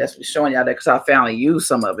 But that's what's showing y'all that because I finally used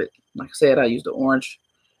some of it. Like I said, I used the orange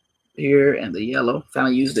here and the yellow.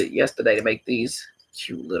 Finally used it yesterday to make these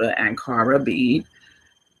cute little Ankara bead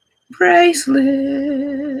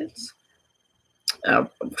bracelets. I'm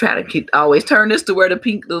trying to always turn this to where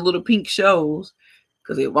the little pink shows,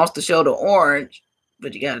 because it wants to show the orange,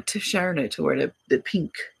 but you got to turn it to where the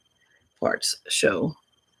pink parts show.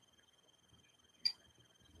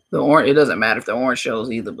 The orange, it doesn't matter if the orange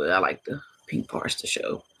shows either, but I like the pink parts to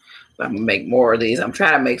show. But I'm gonna make more of these. I'm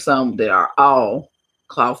trying to make some that are all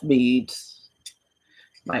cloth beads.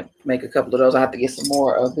 Might make a couple of those. I have to get some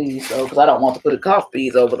more of these though, because I don't want to put the cloth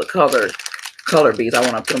beads over the color beads. I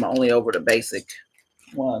want to put them only over the basic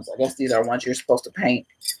ones. I guess these are ones you're supposed to paint.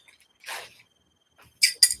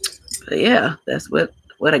 But yeah, that's what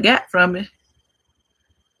I got from it.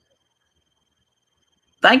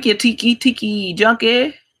 Thank you, Tiki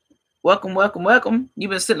Junkie. Welcome, welcome, welcome.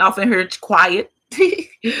 You've been sitting off in here quiet.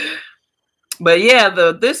 But yeah,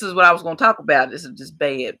 this is what I was going to talk about. This is just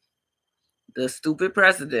bad. The stupid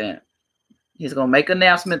president. He's going to make an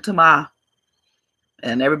announcement tomorrow.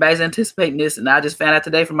 And everybody's anticipating this. And I just found out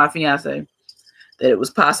today from my fiance that it was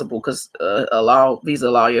possible because a visa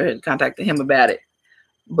lawyer had contacted him about it.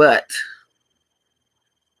 But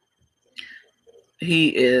he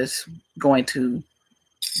is going to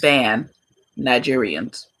ban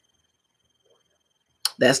Nigerians.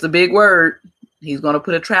 That's the big word. He's going to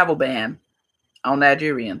put a travel ban on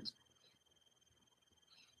Nigerians,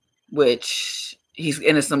 which he's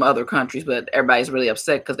in some other countries, but everybody's really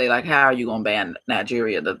upset because they like, how are you going to ban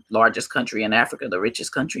Nigeria, the largest country in Africa, the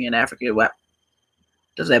richest country in Africa? What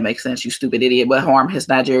does that make sense, you stupid idiot? What harm has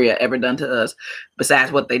Nigeria ever done to us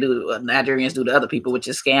besides what they do, Nigerians do to other people, which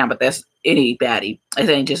is scam? But that's anybody. It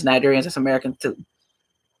ain't just Nigerians, it's Americans too.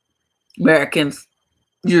 Americans,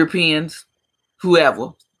 Europeans, whoever.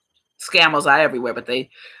 Scammers are everywhere, but they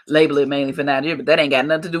label it mainly for Nigeria. But that ain't got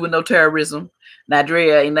nothing to do with no terrorism.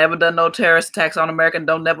 Nigeria ain't never done no terrorist attacks on America and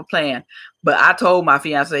don't never plan. But I told my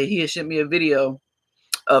fiance he had sent me a video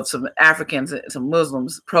of some Africans and some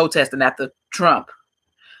Muslims protesting after Trump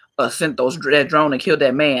sent that drone and killed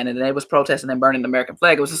that man, and they was protesting and burning the American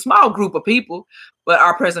flag. It was a small group of people, but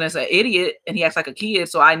our president's an idiot and he acts like a kid,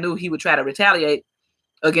 so I knew he would try to retaliate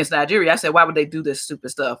against Nigeria. I said, why would they do this stupid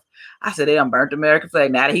stuff? I said, they done burnt the American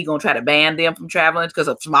flag. Now that he gonna try to ban them from traveling because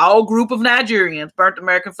a small group of Nigerians burnt the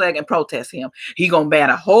American flag and protest him. He gonna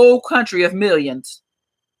ban a whole country of millions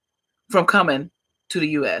from coming to the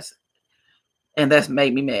U.S. And that's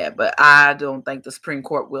made me mad. But I don't think the Supreme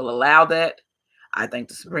Court will allow that. I think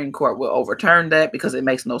the Supreme Court will overturn that because it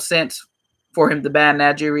makes no sense for him to ban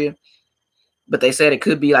Nigeria. But they said it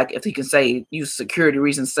could be like if he can say, use security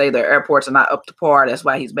reasons, say their airports are not up to par. That's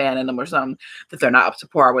why he's banning them or something, that they're not up to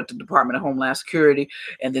par with the Department of Homeland Security.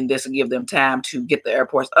 And then this will give them time to get the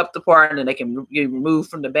airports up to par, and then they can be removed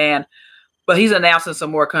from the ban. But he's announcing some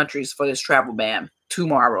more countries for this travel ban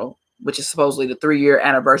tomorrow, which is supposedly the 3-year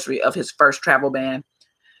anniversary of his first travel ban.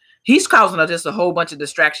 He's causing just a whole bunch of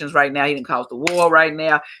distractions right now. He didn't cause the war right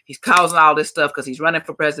now. He's causing all this stuff because he's running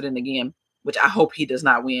for president again, which I hope he does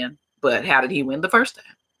not win. But how did he win the first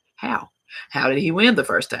time? How did he win the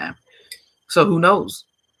first time? So who knows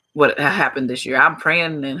what happened this year? I'm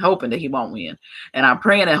praying and hoping that he won't win. And I'm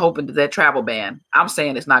praying and hoping that travel ban, I'm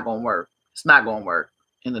saying it's not going to work. It's not going to work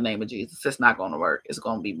in the name of Jesus. It's not going to work. It's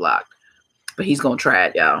going to be blocked. But he's going to try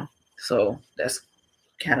it, y'all. So that's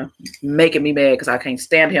kind of making me mad because I can't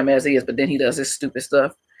stand him as he is. But then he does this stupid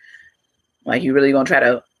stuff. Like, you really going to try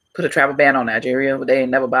to put a travel ban on Nigeria? But they ain't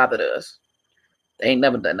never bothered us. They ain't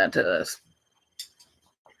never done that to us.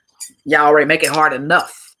 Y'all already make it hard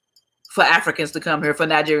enough for Africans to come here, for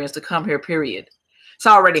Nigerians to come here, period. It's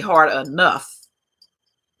already hard enough.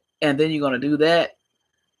 And then you're going to do that?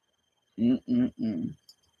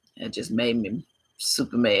 It just made me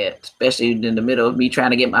super mad, especially in the middle of me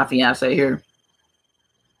trying to get my fiance here.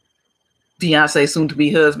 Fiance, soon to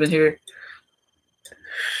be husband here.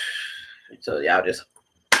 So y'all just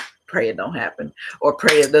pray it don't happen, or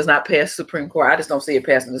pray it does not pass Supreme Court. I just don't see it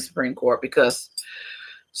passing the Supreme Court because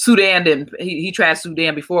Sudan didn't. He tried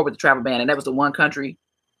Sudan before with the travel ban, and that was the one country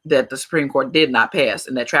that the Supreme Court did not pass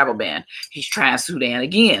in that travel ban. He's trying Sudan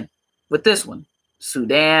again with this one.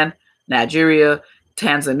 Sudan, Nigeria,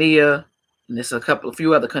 Tanzania, and there's a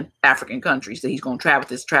few other African countries that he's going to try with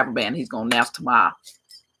this travel ban. He's going to announce tomorrow.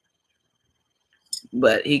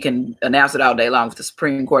 But he can announce it all day long. If the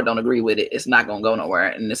Supreme Court don't agree with it, it's not going to go nowhere.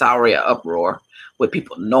 And it's already an uproar with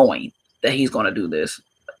people knowing that he's going to do this.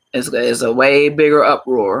 It's a way bigger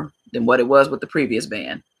uproar than what it was with the previous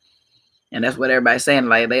ban. And that's what everybody's saying.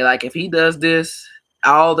 Like, they like, if he does this,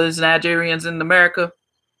 all these Nigerians in America,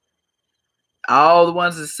 all the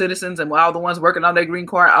ones as citizens and all the ones working on their green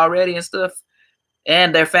card already and stuff,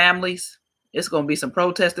 and their families, it's going to be some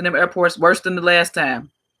protests in them airports worse than the last time.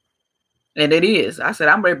 And it is. I said,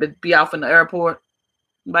 I'm ready to be off in the airport.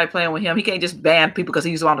 Nobody playing with him. He can't just ban people because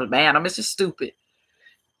he's wanting to ban them. It's just stupid.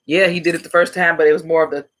 Yeah, he did it the first time, but it was more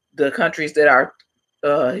of the countries that are,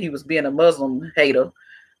 he was being a Muslim hater.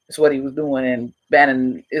 That's what he was doing, and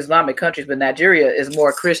banning Islamic countries. But Nigeria is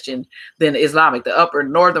more Christian than Islamic. The upper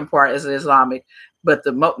northern part is Islamic, but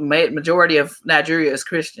the majority of Nigeria is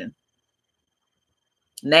Christian.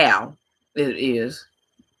 Now it is.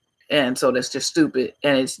 And so that's just stupid.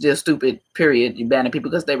 And it's just stupid, period. You banning people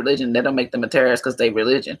because they religion. That don't make them a terrorist because they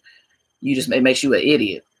religion. You just makes you an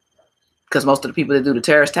idiot. Because most of the people that do the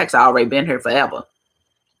terrorist tax have already been here forever.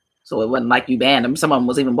 So it wasn't like you banned them. Some of them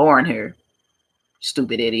was even born here.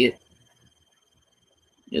 Stupid idiot.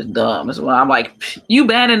 Just dumb. That's why I'm like, you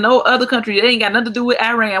banning no other country. They ain't got nothing to do with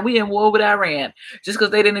Iran. We in war with Iran. Just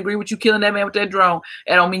because they didn't agree with you killing that man with that drone,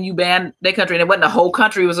 that don't mean you banned their country. And it wasn't the whole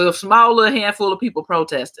country. It was a small little handful of people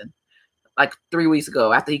protesting. Like 3 weeks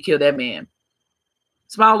ago after he killed that man.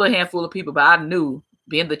 Small little handful of people, but I knew,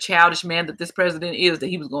 being the childish man that this president is, that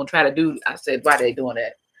he was going to try to do. I said, why are they doing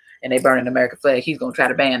that? And they burning the American flag. He's going to try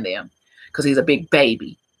to ban them because he's a big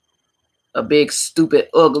baby. A big, stupid,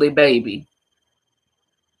 ugly baby.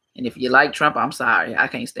 And if you like Trump, I'm sorry. I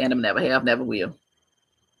can't stand him. Never have, never will.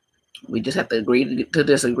 We just have to agree to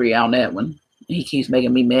disagree on that one. He keeps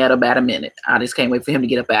making me mad about a minute. I just can't wait for him to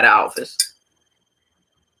get up out of office.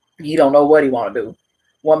 He don't know what he want to do.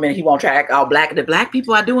 1 minute he won't try to act all black. The black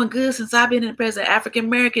people are doing good since I've been in the president. African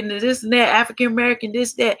American, this and that. African American,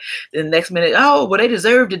 this, that. Then the next minute, oh, well, they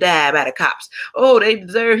deserve to die by the cops. Oh, they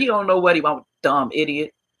deserve. He don't know what he want. Dumb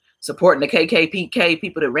idiot. Supporting the KKPK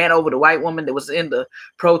people that ran over the white woman that was in the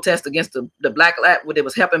protest against the black life, that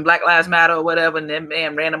was helping Black Lives Matter or whatever. And that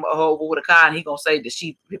man ran him over with a car, and he gonna say that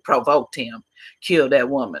she provoked him, killed that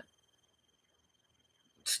woman.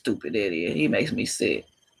 Stupid idiot. He makes me sick.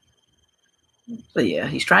 But yeah,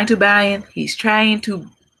 he's trying to buy in. He's trying to,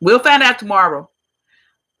 we'll find out tomorrow.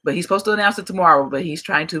 But he's supposed to announce it tomorrow. But he's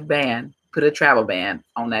trying to put a travel ban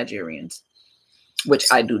on Nigerians. Which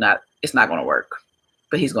I do not, it's not going to work.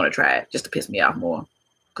 But he's going to try it just to piss me off more.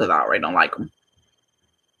 Because I already don't like him.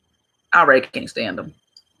 I already can't stand him.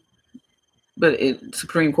 But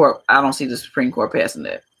Supreme Court, I don't see the Supreme Court passing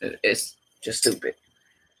that. It's just stupid.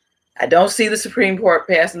 I don't see the Supreme Court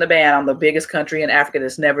passing the ban on the biggest country in Africa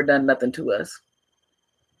that's never done nothing to us.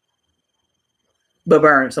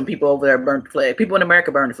 But some people over there burn the flag. People in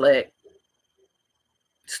America burn the flag.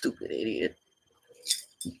 Stupid idiot.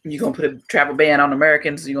 You gonna put a travel ban on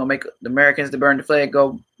Americans? You gonna make the Americans to burn the flag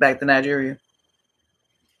go back to Nigeria?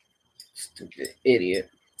 Stupid idiot.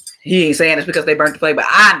 He ain't saying it's because they burnt the flag, but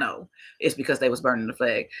I know it's because they was burning the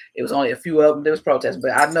flag. It was only a few of them that was protesting,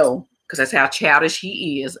 but I know because that's how childish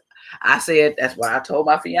he is. I said, that's why I told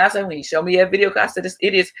my fiance when he showed me that video, I said, this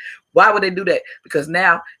idiots, why would they do that? Because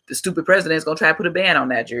now the stupid president is going to try to put a ban on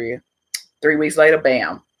Nigeria. 3 weeks later,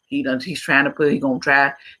 bam. He's trying to put, he's going to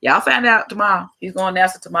try. Y'all find out tomorrow. He's going to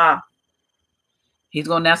announce it tomorrow. He's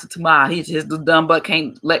going to announce it tomorrow. His dumb butt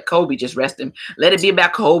can't let Kobe just rest him. Let it be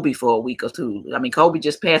about Kobe for a week or two. I mean, Kobe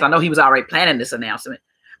just passed. I know he was already planning this announcement,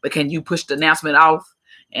 but can you push the announcement off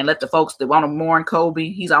and let the folks that want to mourn Kobe?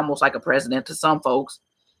 He's almost like a president to some folks.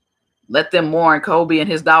 Let them mourn Kobe and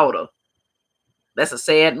his daughter. That's a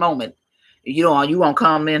sad moment. You won't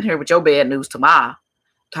come in here with your bad news tomorrow,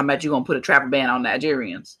 talking about you're going to put a travel ban on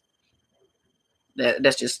Nigerians.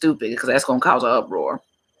 That's just stupid because that's going to cause an uproar.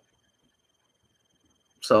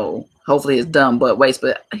 So hopefully his dumb butt waits,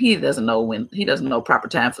 but he doesn't know when, he doesn't know proper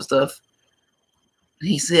time for stuff.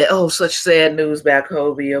 He said, oh, such sad news about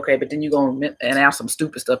Kobe. Okay, but then you're going to announce some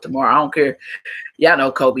stupid stuff tomorrow. I don't care. Y'all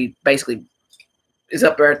know Kobe basically is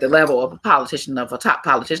up there at the level of a politician, of a top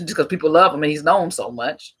politician, just because people love him and he's known so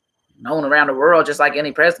much. Known around the world just like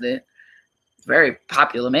any president. Very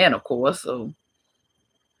popular man, of course. So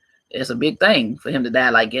it's a big thing for him to die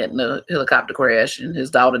like getting a helicopter crash and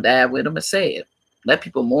his daughter died with him. It's sad. Let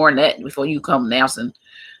people mourn that before you come announcing.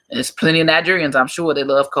 And there's plenty of Nigerians, I'm sure, they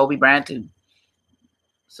love Kobe Bryant too.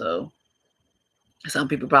 So some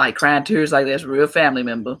people probably crying tears like that's a real family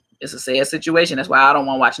member. It's a sad situation. That's why I don't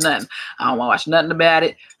want to watch nothing. I don't want to watch nothing about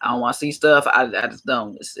it. I don't want to see stuff. I just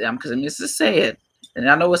don't. Because it's just sad. And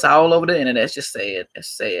I know it's all over the internet. It's just sad.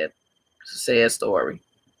 It's sad. It's a sad story.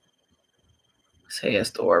 Sad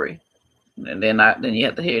story. And then you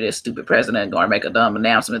have to hear this stupid president going to make a dumb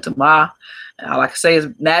announcement tomorrow. And all I can say is,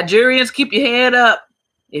 Nigerians, keep your head up.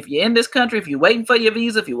 If you're in this country, if you're waiting for your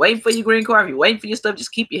visa, if you're waiting for your green card, if you're waiting for your stuff,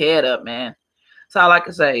 just keep your head up, man. That's all I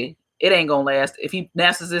can say. It ain't going to last. If he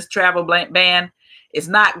announces this travel ban, it's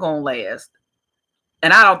not going to last.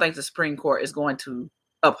 And I don't think the Supreme Court is going to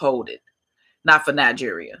uphold it. Not for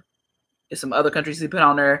Nigeria. There's some other countries he put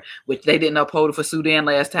on there, which they didn't uphold it for Sudan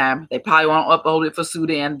last time. They probably won't uphold it for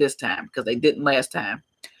Sudan this time because they didn't last time.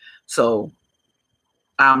 So,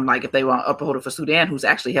 like if they want to uphold it for Sudan, who's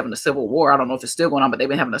actually having a civil war, I don't know if it's still going on, but they've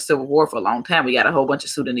been having a civil war for a long time. We got a whole bunch of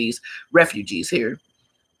Sudanese refugees here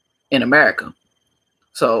in America.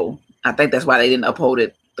 So I think that's why they didn't uphold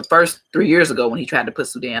it the first 3 years ago when he tried to put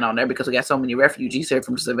Sudan on there, because we got so many refugees here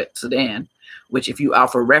from Sudan, which if you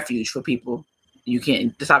offer refuge for people, you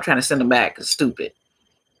can't stop trying to send them back. It's stupid.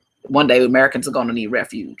 One day Americans are going to need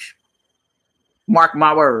refuge. Mark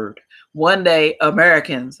my word. One day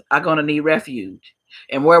Americans are going to need refuge.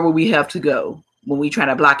 And where will we have to go when we try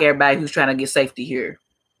to block everybody who's trying to get safety here?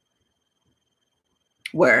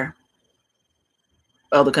 Where?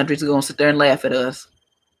 Other countries are going to sit there and laugh at us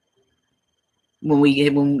when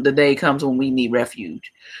the day comes when we need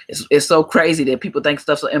refuge. It's so crazy that people think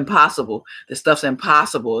stuff's impossible. This stuff's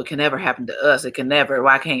impossible. It can never happen to us. It can never.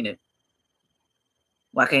 Why can't it?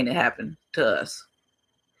 Why can't it happen to us?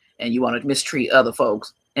 And you want to mistreat other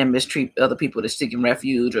folks and mistreat other people that's seeking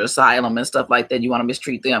refuge or asylum and stuff like that. You want to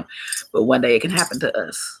mistreat them. But one day it can happen to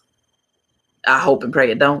us. I hope and pray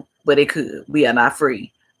it don't, but it could. We are not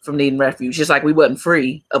free from needing refuge. Just like we wasn't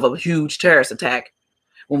free of a huge terrorist attack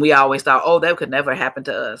when we always thought, oh, that could never happen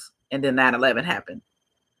to us. And then 9/11 happened.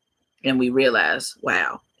 And we realized,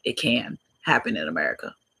 wow, it can happen in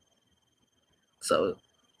America. So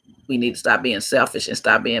we need to stop being selfish and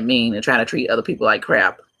stop being mean and trying to treat other people like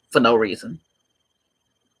crap for no reason.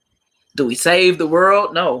 Do we save the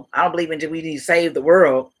world? No, I don't believe in we need to save the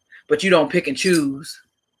world, but you don't pick and choose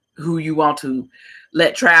who you want to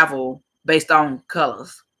let travel based on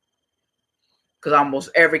colors. Because almost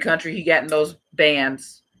every country he got in those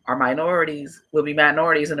bans are minorities, will be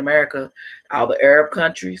minorities in America, all the Arab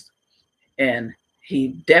countries. And he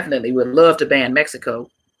definitely would love to ban Mexico.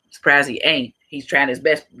 Surprised he ain't. He's trying his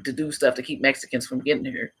best to do stuff to keep Mexicans from getting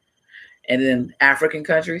here. And then African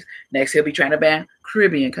countries. Next, he'll be trying to ban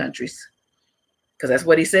Caribbean countries. Because that's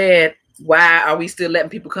what he said. Why are we still letting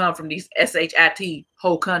people come from these SHIT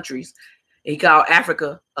whole countries? He called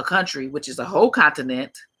Africa a country, which is a whole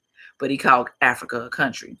continent, but he called Africa a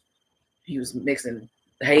country. He was mixing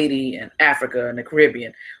Haiti and Africa and the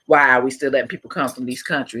Caribbean. Why are we still letting people come from these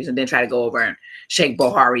countries and then try to go over and shake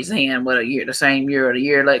Buhari's hand the same year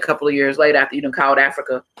or a couple of years later after you done called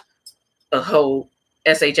Africa a whole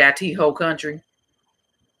SHIT whole country?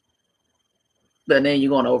 But then you're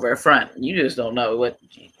going over a front. You just don't know what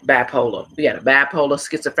bipolar. We got a bipolar,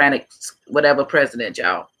 schizophrenic, whatever president,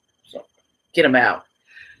 y'all. So get him out.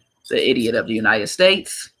 The idiot of the United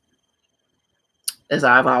States, as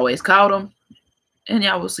I've always called him. And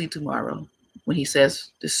y'all will see tomorrow when he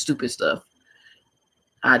says this stupid stuff.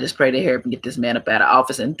 I just pray to heaven get this man up out of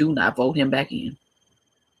office and do not vote him back in.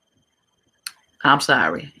 I'm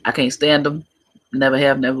sorry. I can't stand him. Never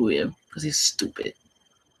have, never will. Because he's stupid.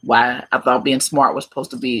 Why? I thought being smart was supposed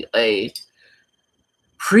to be a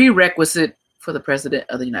prerequisite for the president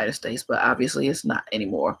of the United States, but obviously it's not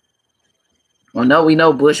anymore. Well, no, we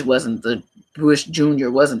know Bush Jr.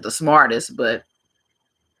 wasn't the smartest, but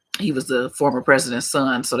he was the former president's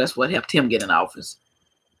son, so that's what helped him get in office.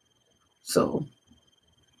 So,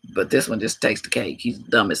 but this one just takes the cake. He's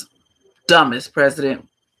the dumbest president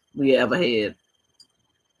we ever had.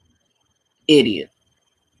 Idiot.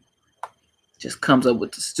 Just comes up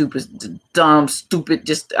with the dumb, stupid,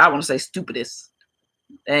 I want to say stupidest.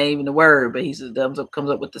 That ain't even the word, but he just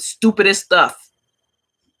comes up with the stupidest stuff.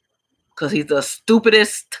 Because he's the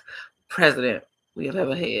stupidest president we have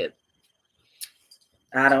ever had.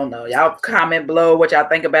 I don't know. Y'all comment below what y'all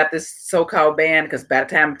think about this so-called ban, because by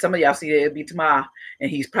the time some of y'all see it, it'll be tomorrow,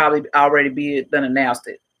 and he's probably already done announced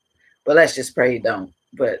it. But let's just pray he don't.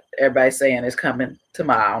 But everybody's saying it's coming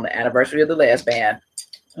tomorrow on the anniversary of the last ban.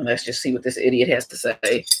 And let's just see what this idiot has to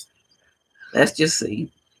say. Let's just see.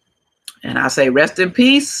 And I say rest in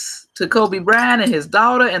peace to Kobe Bryant and his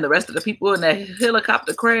daughter and the rest of the people in that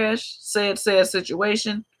helicopter crash. Sad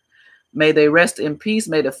situation. May they rest in peace.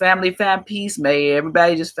 May the family find peace. May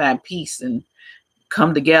everybody just find peace and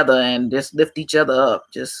come together and just lift each other up.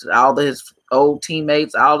 Just all his old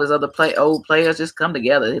teammates, all his other old players just come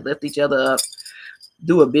together. They lift each other up.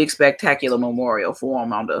 Do a big spectacular memorial for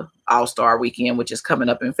him on the All-Star weekend, which is coming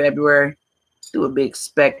up in February. Do a big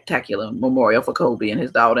spectacular memorial for Kobe and his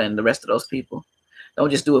daughter and the rest of those people. Don't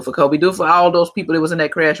just do it for Kobe. Do it for all those people that was in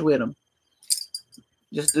that crash with him.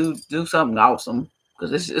 Just do something awesome,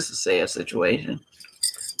 because it's a sad situation.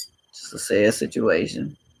 It's a sad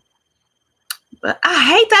situation. But I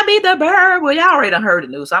hate to be the bearer. Well, y'all already done heard the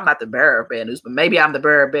news, so I'm not the bearer of bad news. But maybe I'm the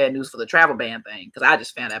bearer of bad news for the travel ban thing, because I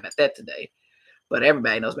just found out about that today. But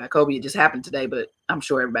everybody knows about Kobe. It just happened today, but I'm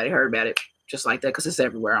sure everybody heard about it just like that because it's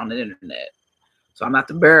everywhere on the internet. So I'm not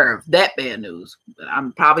the bearer of that bad news, but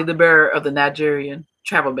I'm probably the bearer of the Nigerian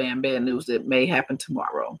travel ban bad news that may happen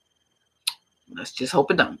tomorrow. Let's just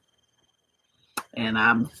hope it don't. And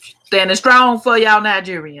I'm standing strong for y'all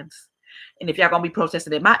Nigerians. And if y'all going to be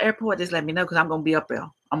protesting at my airport, just let me know, because I'm going to be up there.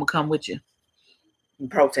 I'm going to come with you and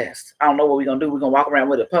protest. I don't know what we're going to do. We're going to walk around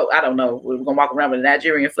with I don't know. We're going to walk around with a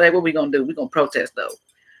Nigerian flag. What we going to do? We're going to protest, though.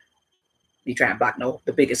 You try and block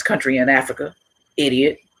the biggest country in Africa.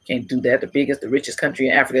 Idiot. Can't do that. The richest country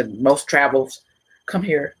in Africa. Most travels come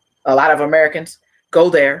here. A lot of Americans go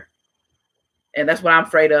there. And that's what I'm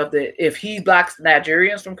afraid of, that if he blocks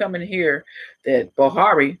Nigerians from coming here, that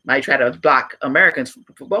Buhari might try to block Americans.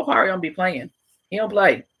 Buhari don't be playing. He don't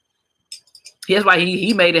play. Here's why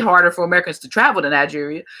he made it harder for Americans to travel to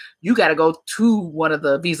Nigeria. You got to go to one of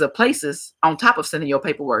the visa places on top of sending your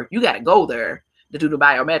paperwork. You got to go there to do the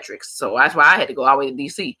biometrics. So that's why I had to go all the way to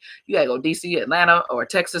D.C. You got to go D.C., Atlanta, or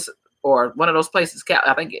Texas, or one of those places.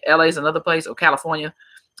 I think L.A. is another place, or California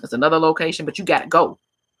is another location, but you got to go.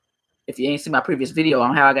 If you ain't seen my previous video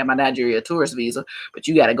on how I got my Nigeria tourist visa, but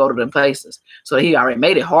you got to go to them places. So he already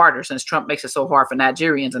made it harder, since Trump makes it so hard for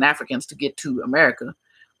Nigerians and Africans to get to America.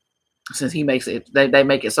 Since he makes it, they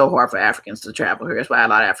make it so hard for Africans to travel here. That's why a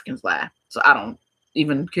lot of Africans lie. So I don't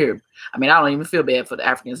even care. I mean, I don't even feel bad for the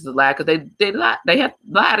Africans to lie, because they lie. They have to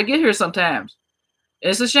lie to get here sometimes. And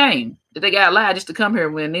it's a shame that they got to lie just to come here,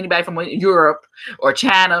 when anybody from Europe or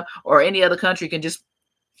China or any other country can just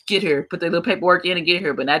get here, put their little paperwork in and get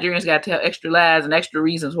here. But Nigerians got to tell extra lies and extra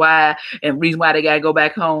reasons why, and reason why they got to go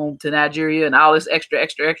back home to Nigeria, and all this extra.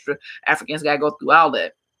 Africans got to go through all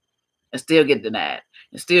that and still get denied,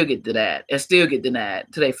 and still get denied, and still get denied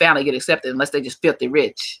till they finally get accepted, unless they just filthy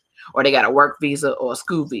rich, or they got a work visa or a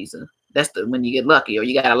school visa. That's when you get lucky, or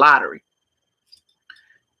you got a lottery.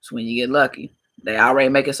 So when you get lucky, they already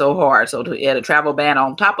make it so hard. So to add a travel ban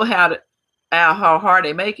on top of how hard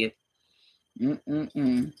they make it.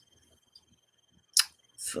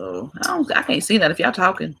 So I can't see that if y'all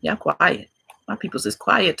talking. Y'all quiet. My people's is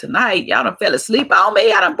quiet tonight. Y'all done fell asleep on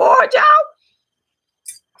me. I done bored y'all.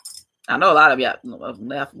 I know a lot of y'all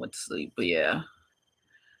left and went to sleep, but yeah.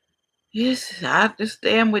 Yes, I just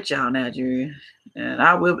stand with y'all, Nigeria. And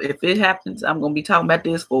I will, if it happens, I'm gonna be talking about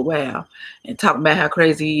this for a while and talking about how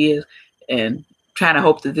crazy he is, and trying to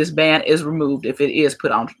hope that this ban is removed if it is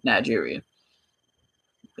put on Nigeria.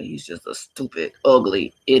 But he's just a stupid,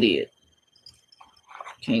 ugly idiot.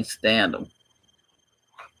 Can't stand him.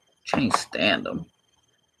 Can't stand him.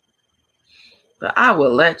 But I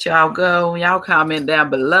will let y'all go. Y'all comment down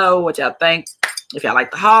below what y'all think. If y'all like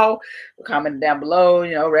the haul, comment down below.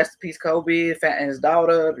 You know, rest in peace, Kobe and his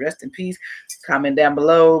daughter. Rest in peace. Comment down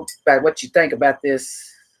below about what you think about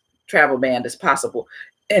this travel ban that's possible.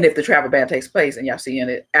 And if the travel ban takes place and y'all seeing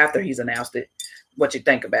it after he's announced it, what you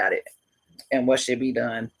think about it and what should be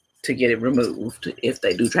done to get it removed if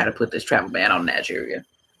they do try to put this travel ban on Nigeria.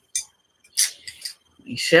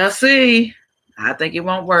 We shall see. I think it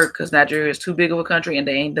won't work because Nigeria is too big of a country and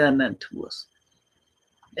they ain't done nothing to us.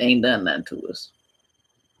 They ain't done nothing to us.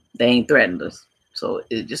 They ain't threatened us. So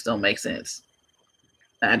it just don't make sense.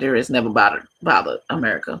 Nigeria has never bothered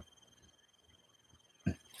America.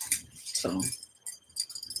 So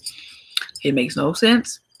it makes no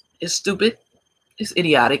sense. It's stupid. It's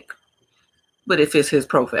idiotic. But it fits his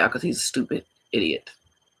profile because he's a stupid idiot.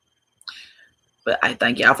 But I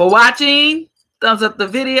thank y'all for watching. Thumbs up the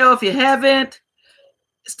video if you haven't.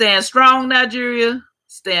 Stand strong, Nigeria.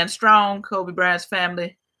 Stand strong, Kobe Bryant's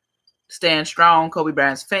family. Stand strong, Kobe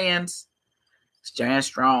Bryant's fans. Stand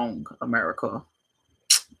strong, America.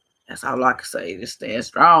 That's all I can say. Just stand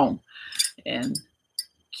strong. And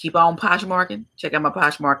keep on Poshmarking. Check out my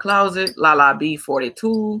Poshmark closet. Lala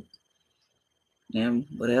B42. And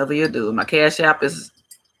whatever you do. My Cash App is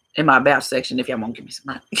in my about section if y'all want to give me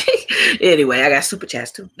some money. Anyway, I got super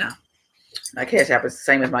chats too now. My Cash App is the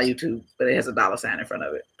same as my YouTube, but it has a $ in front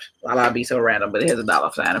of it. I'll be so random, but it has a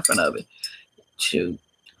 $ in front of it. Shoot.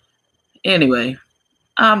 Anyway,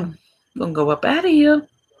 I'm going to go up out of here.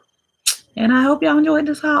 And I hope y'all enjoyed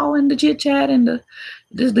this haul and the chit chat and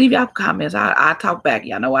just leave y'all comments. I talk back.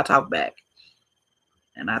 Y'all know I talk back.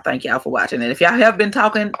 And I thank y'all for watching. And if y'all have been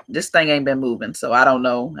talking, this thing ain't been moving. So I don't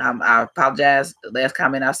know. I apologize. The last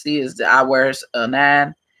comment I see is the I wears a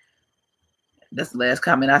 9. That's the last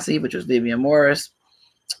comment I see, which was Vivian Morris.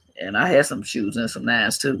 And I had some shoes and some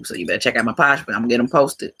 9s too. So you better check out my Posh, but I'm going to get them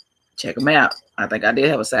posted. Check them out. I think I did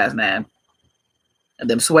have a size 9. And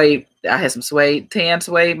them suede, I had some suede, tan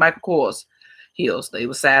suede Michael Kors heels. They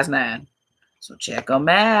were size 9. So check them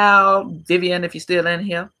out. Vivian, if you're still in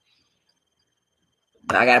here.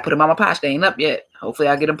 But I got to put them on my Posh. They ain't up yet. Hopefully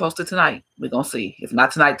I'll get them posted tonight. We're going to see. If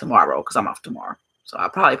not tonight, tomorrow, because I'm off tomorrow. So I'll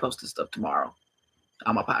probably post this stuff tomorrow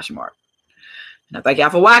on my Poshmark. And I thank y'all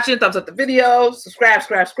for watching. Thumbs up the video. Subscribe.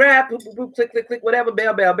 Boop, boop, boop. Click, whatever.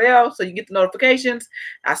 Bell. So you get the notifications.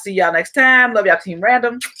 I'll see y'all next time. Love y'all, Team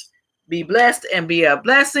Random. Be blessed and be a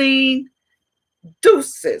blessing.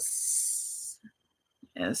 Deuces.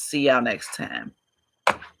 And see y'all next time.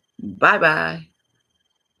 Bye-bye.